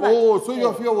 Do you know that? Oh, so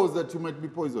your fear was that you might be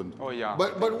poisoned. Oh, yeah.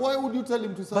 But why would you tell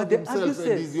him to serve the himself and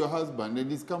abuses- he's your husband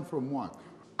and he's come from work?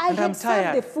 I And I'm had served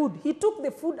tired. the food. He took the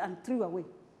food and threw away.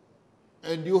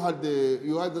 And you have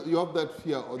that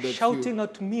fear or that shouting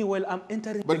at me while I'm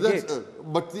entering But the that's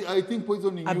gate. I think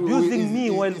poisoning Abusing you is, me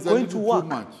is, while is going a to little work. too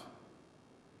much.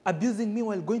 Abusing me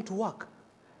while going to work.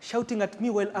 Shouting at me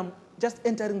while I'm just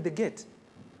entering the gate.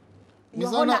 Your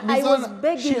Miss Honor, Anna- I Miss was Anna-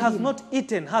 begging She has him. not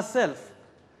eaten herself.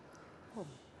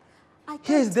 I can't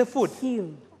Here is the food.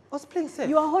 kill. I was playing safe.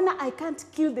 Your Honor, I can't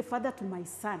kill the father to my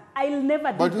son. I'll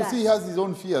never But do you that. see, he has his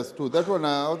own fears too. That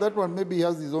one maybe he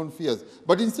has his own fears.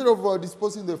 But instead of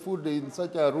disposing the food in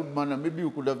such a rude manner, maybe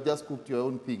you could have just cooked your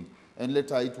own thing and let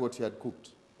her eat what she had cooked.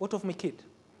 What of my kid?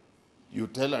 You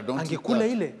tell her, don't eat Angekula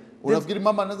ile. that. Unafikiri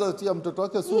mama anaweza tia mtoto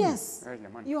wake sumu? Yes,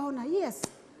 Right, man. Your Honor, yes.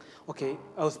 Okay,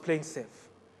 I was playing safe.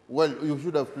 Well, you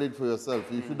should have played for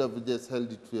yourself. You should have just held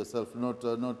it to yourself, not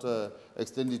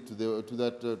extend it to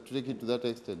take it to that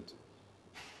extent.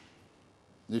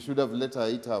 You should have let her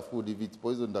eat her food. If it's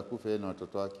poisoned, akufe yeye na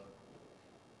watoto wake.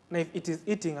 Now if it is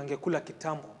eating, angekula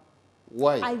kitambo.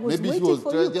 Why? I was Maybe she waiting was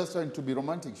for you. just trying to be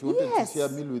romantic. She wanted Yes, to share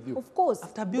a meal with you. of course.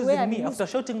 After The way abusing I'm me, used- after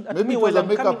shouting at Maybe me it was while a I'm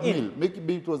make-up coming meal. in.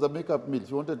 Maybe it was a make-up meal.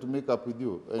 She wanted to make up with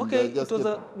you. And Okay, just it was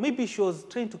get- maybe she was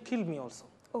trying to kill me also.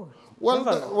 Oh, Well,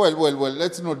 Never well,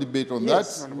 let's not debate on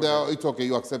Yes. that. It's okay.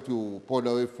 You accept you poured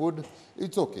away food.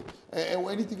 It's okay.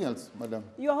 Anything else, madam?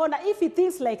 Your Honor, if he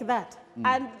thinks like that,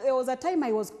 and there was a time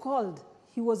I was called,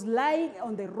 he was lying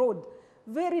on the road,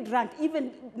 very drunk,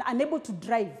 even unable to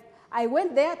drive. I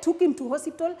went there, took him to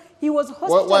hospital. He was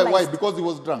hospitalized. Why? Because he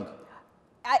was drunk.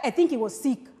 I think he was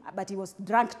sick, but he was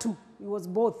drunk too. He was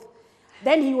both.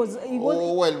 Then he was.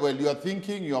 Oh, well, you are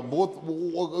thinking, you are both.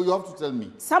 You have to tell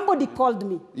me. Somebody called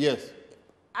me. Yes.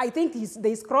 I think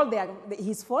they scrolled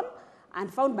his phone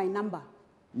and found my number.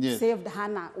 Yes. Saved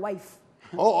Hannah, wife.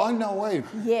 Oh, Anna,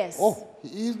 wife. Yes. Oh,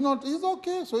 he's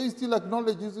okay. So he still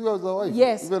acknowledges you as a wife.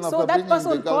 Yes. Even So after that bringing the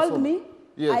person girls called home. me.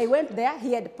 Yes. I went there.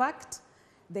 He had parked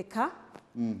the car.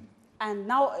 And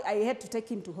now I had to take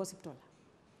him to hospital.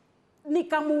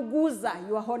 Nikamuguza,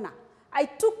 Your Honor. I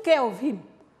took care of him.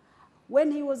 When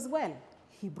he was well,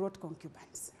 he brought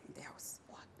concubines in the house.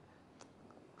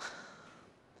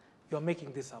 You are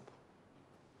making this up.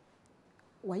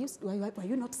 Were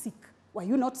you not sick? Were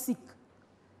you not sick?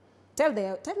 Tell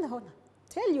the Honor.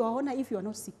 Tell Your Honor if you are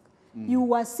not sick. You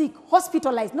were sick,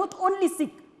 hospitalized, not only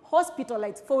sick,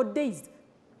 hospitalized for days.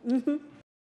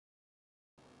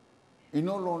 In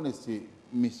all honesty,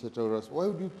 Mr. Tauras, why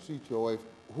would you treat your wife,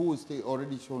 who has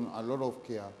already shown a lot of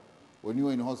care? When you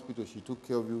were in hospital, she took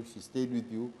care of you, she stayed with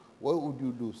you. Why would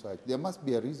you do such? There must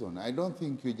be a reason. I don't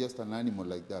think you're just an animal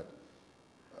like that.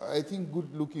 I think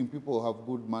good-looking people have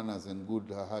good manners and good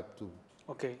heart too.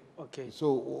 Okay.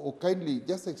 So kindly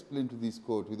just explain to this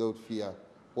court without fear,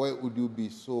 why would you be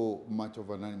so much of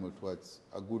an animal towards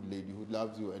a good lady who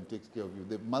loves you and takes care of you,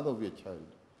 the mother of your child?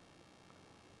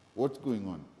 What's going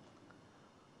on?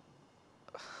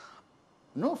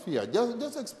 No fear.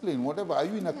 Just explain whatever. Are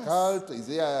you in a cult? Is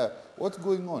there what's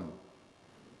going on?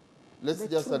 Let's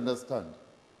just understand.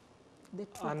 The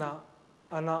truth.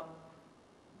 Anna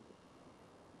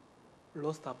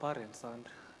lost her parents and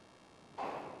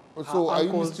So her are you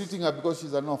uncles- mistreating her because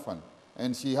she's an orphan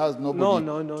and she has nobody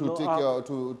No, to take care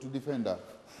to defend her?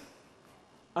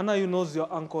 Anna, you knows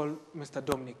your uncle, Mr.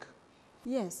 Dominic.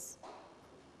 Yes.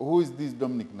 Who is this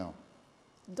Dominic now?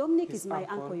 Dominic His is my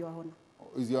uncle. uncle, Your Honor.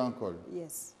 Is your uncle?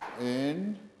 Yes.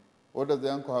 And what does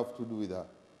the uncle have to do with her?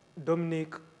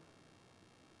 Dominic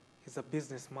is a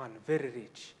businessman, very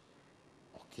rich.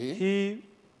 Okay. He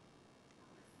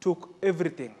took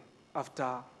everything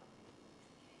after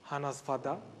Hannah's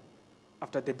father,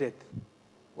 after the death.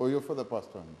 Oh, your father passed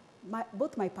on.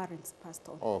 Both my parents passed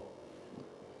on. Oh,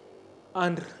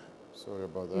 And sorry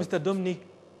about that. Mr. Dominic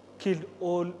killed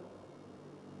all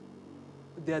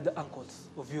the other uncles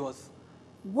of yours.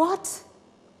 What?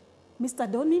 Mr.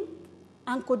 Dominic?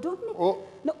 Uncle Dominic? Oh,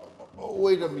 No.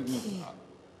 wait a minute.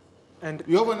 And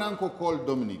You have an uncle called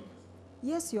Dominic,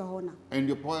 Yes, Your Honor. and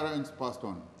your parents passed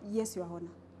on, Yes, Your Honor.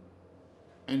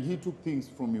 and he took things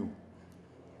from you.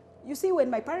 You see, when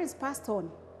my parents passed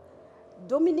on,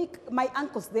 Dominic, my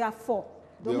uncles, there are four.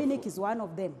 There are Dominic four. is one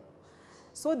of them.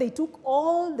 So they took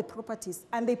all the properties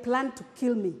and they planned to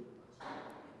kill me.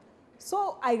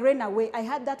 So I ran away. I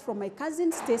heard that from my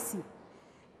cousin, Stacy.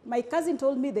 My cousin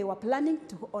told me they were planning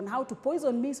on how to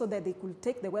poison me so that they could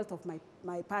take the wealth of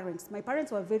my parents. My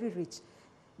parents were very rich.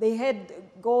 They had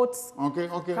goats,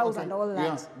 cows, and all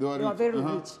that. Yeah, they were very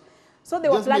rich. So they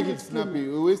were planning to kill me.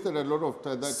 We wasted a lot of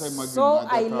that time again. So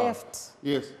I left.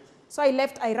 Yes. So I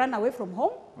left. I ran away from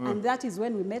home, and that is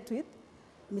when we met with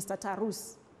Mr.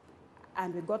 Tarus,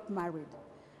 and we got married.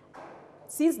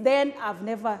 Since then, I've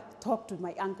never talked to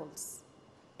my uncles,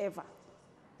 ever.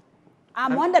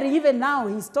 I'm wondering even now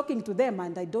he's talking to them,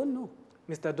 and I don't know.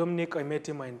 Mr. Dominic, I met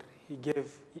him, and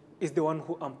he's the one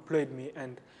who employed me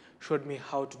and showed me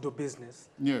how to do business.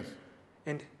 Yes.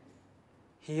 And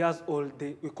he has all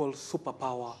we call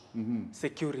superpower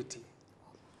security.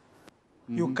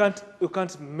 You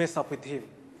can't mess up with him.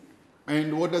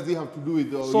 And what does he have to do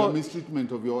with your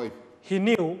mistreatment of your wife? He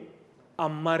knew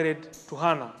I'm married to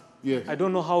Hannah. Yes. I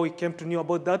don't know how he came to know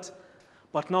about that,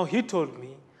 but now he told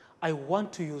me, I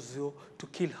want to use you to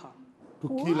kill her. To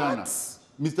kill Hannah.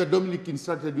 Mr. Dominic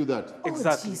instructed you that?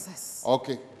 Exactly. Oh, Jesus.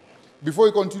 Okay. Before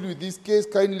we continue with this case,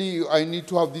 kindly, I need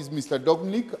to have this Mr.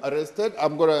 Dominic arrested.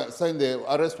 I'm going to sign the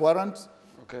arrest warrant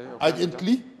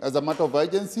urgently, as a matter of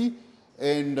urgency.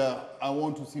 And I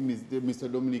want to see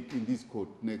Mr. Dominic in this court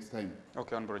next time.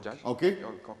 Okay, Honorable Judge. Okay?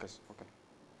 Okay.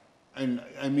 And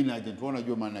I mean urgent.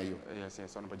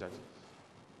 Yes, Honorable Judge.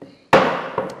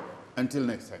 Until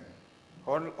next time.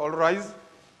 All rise.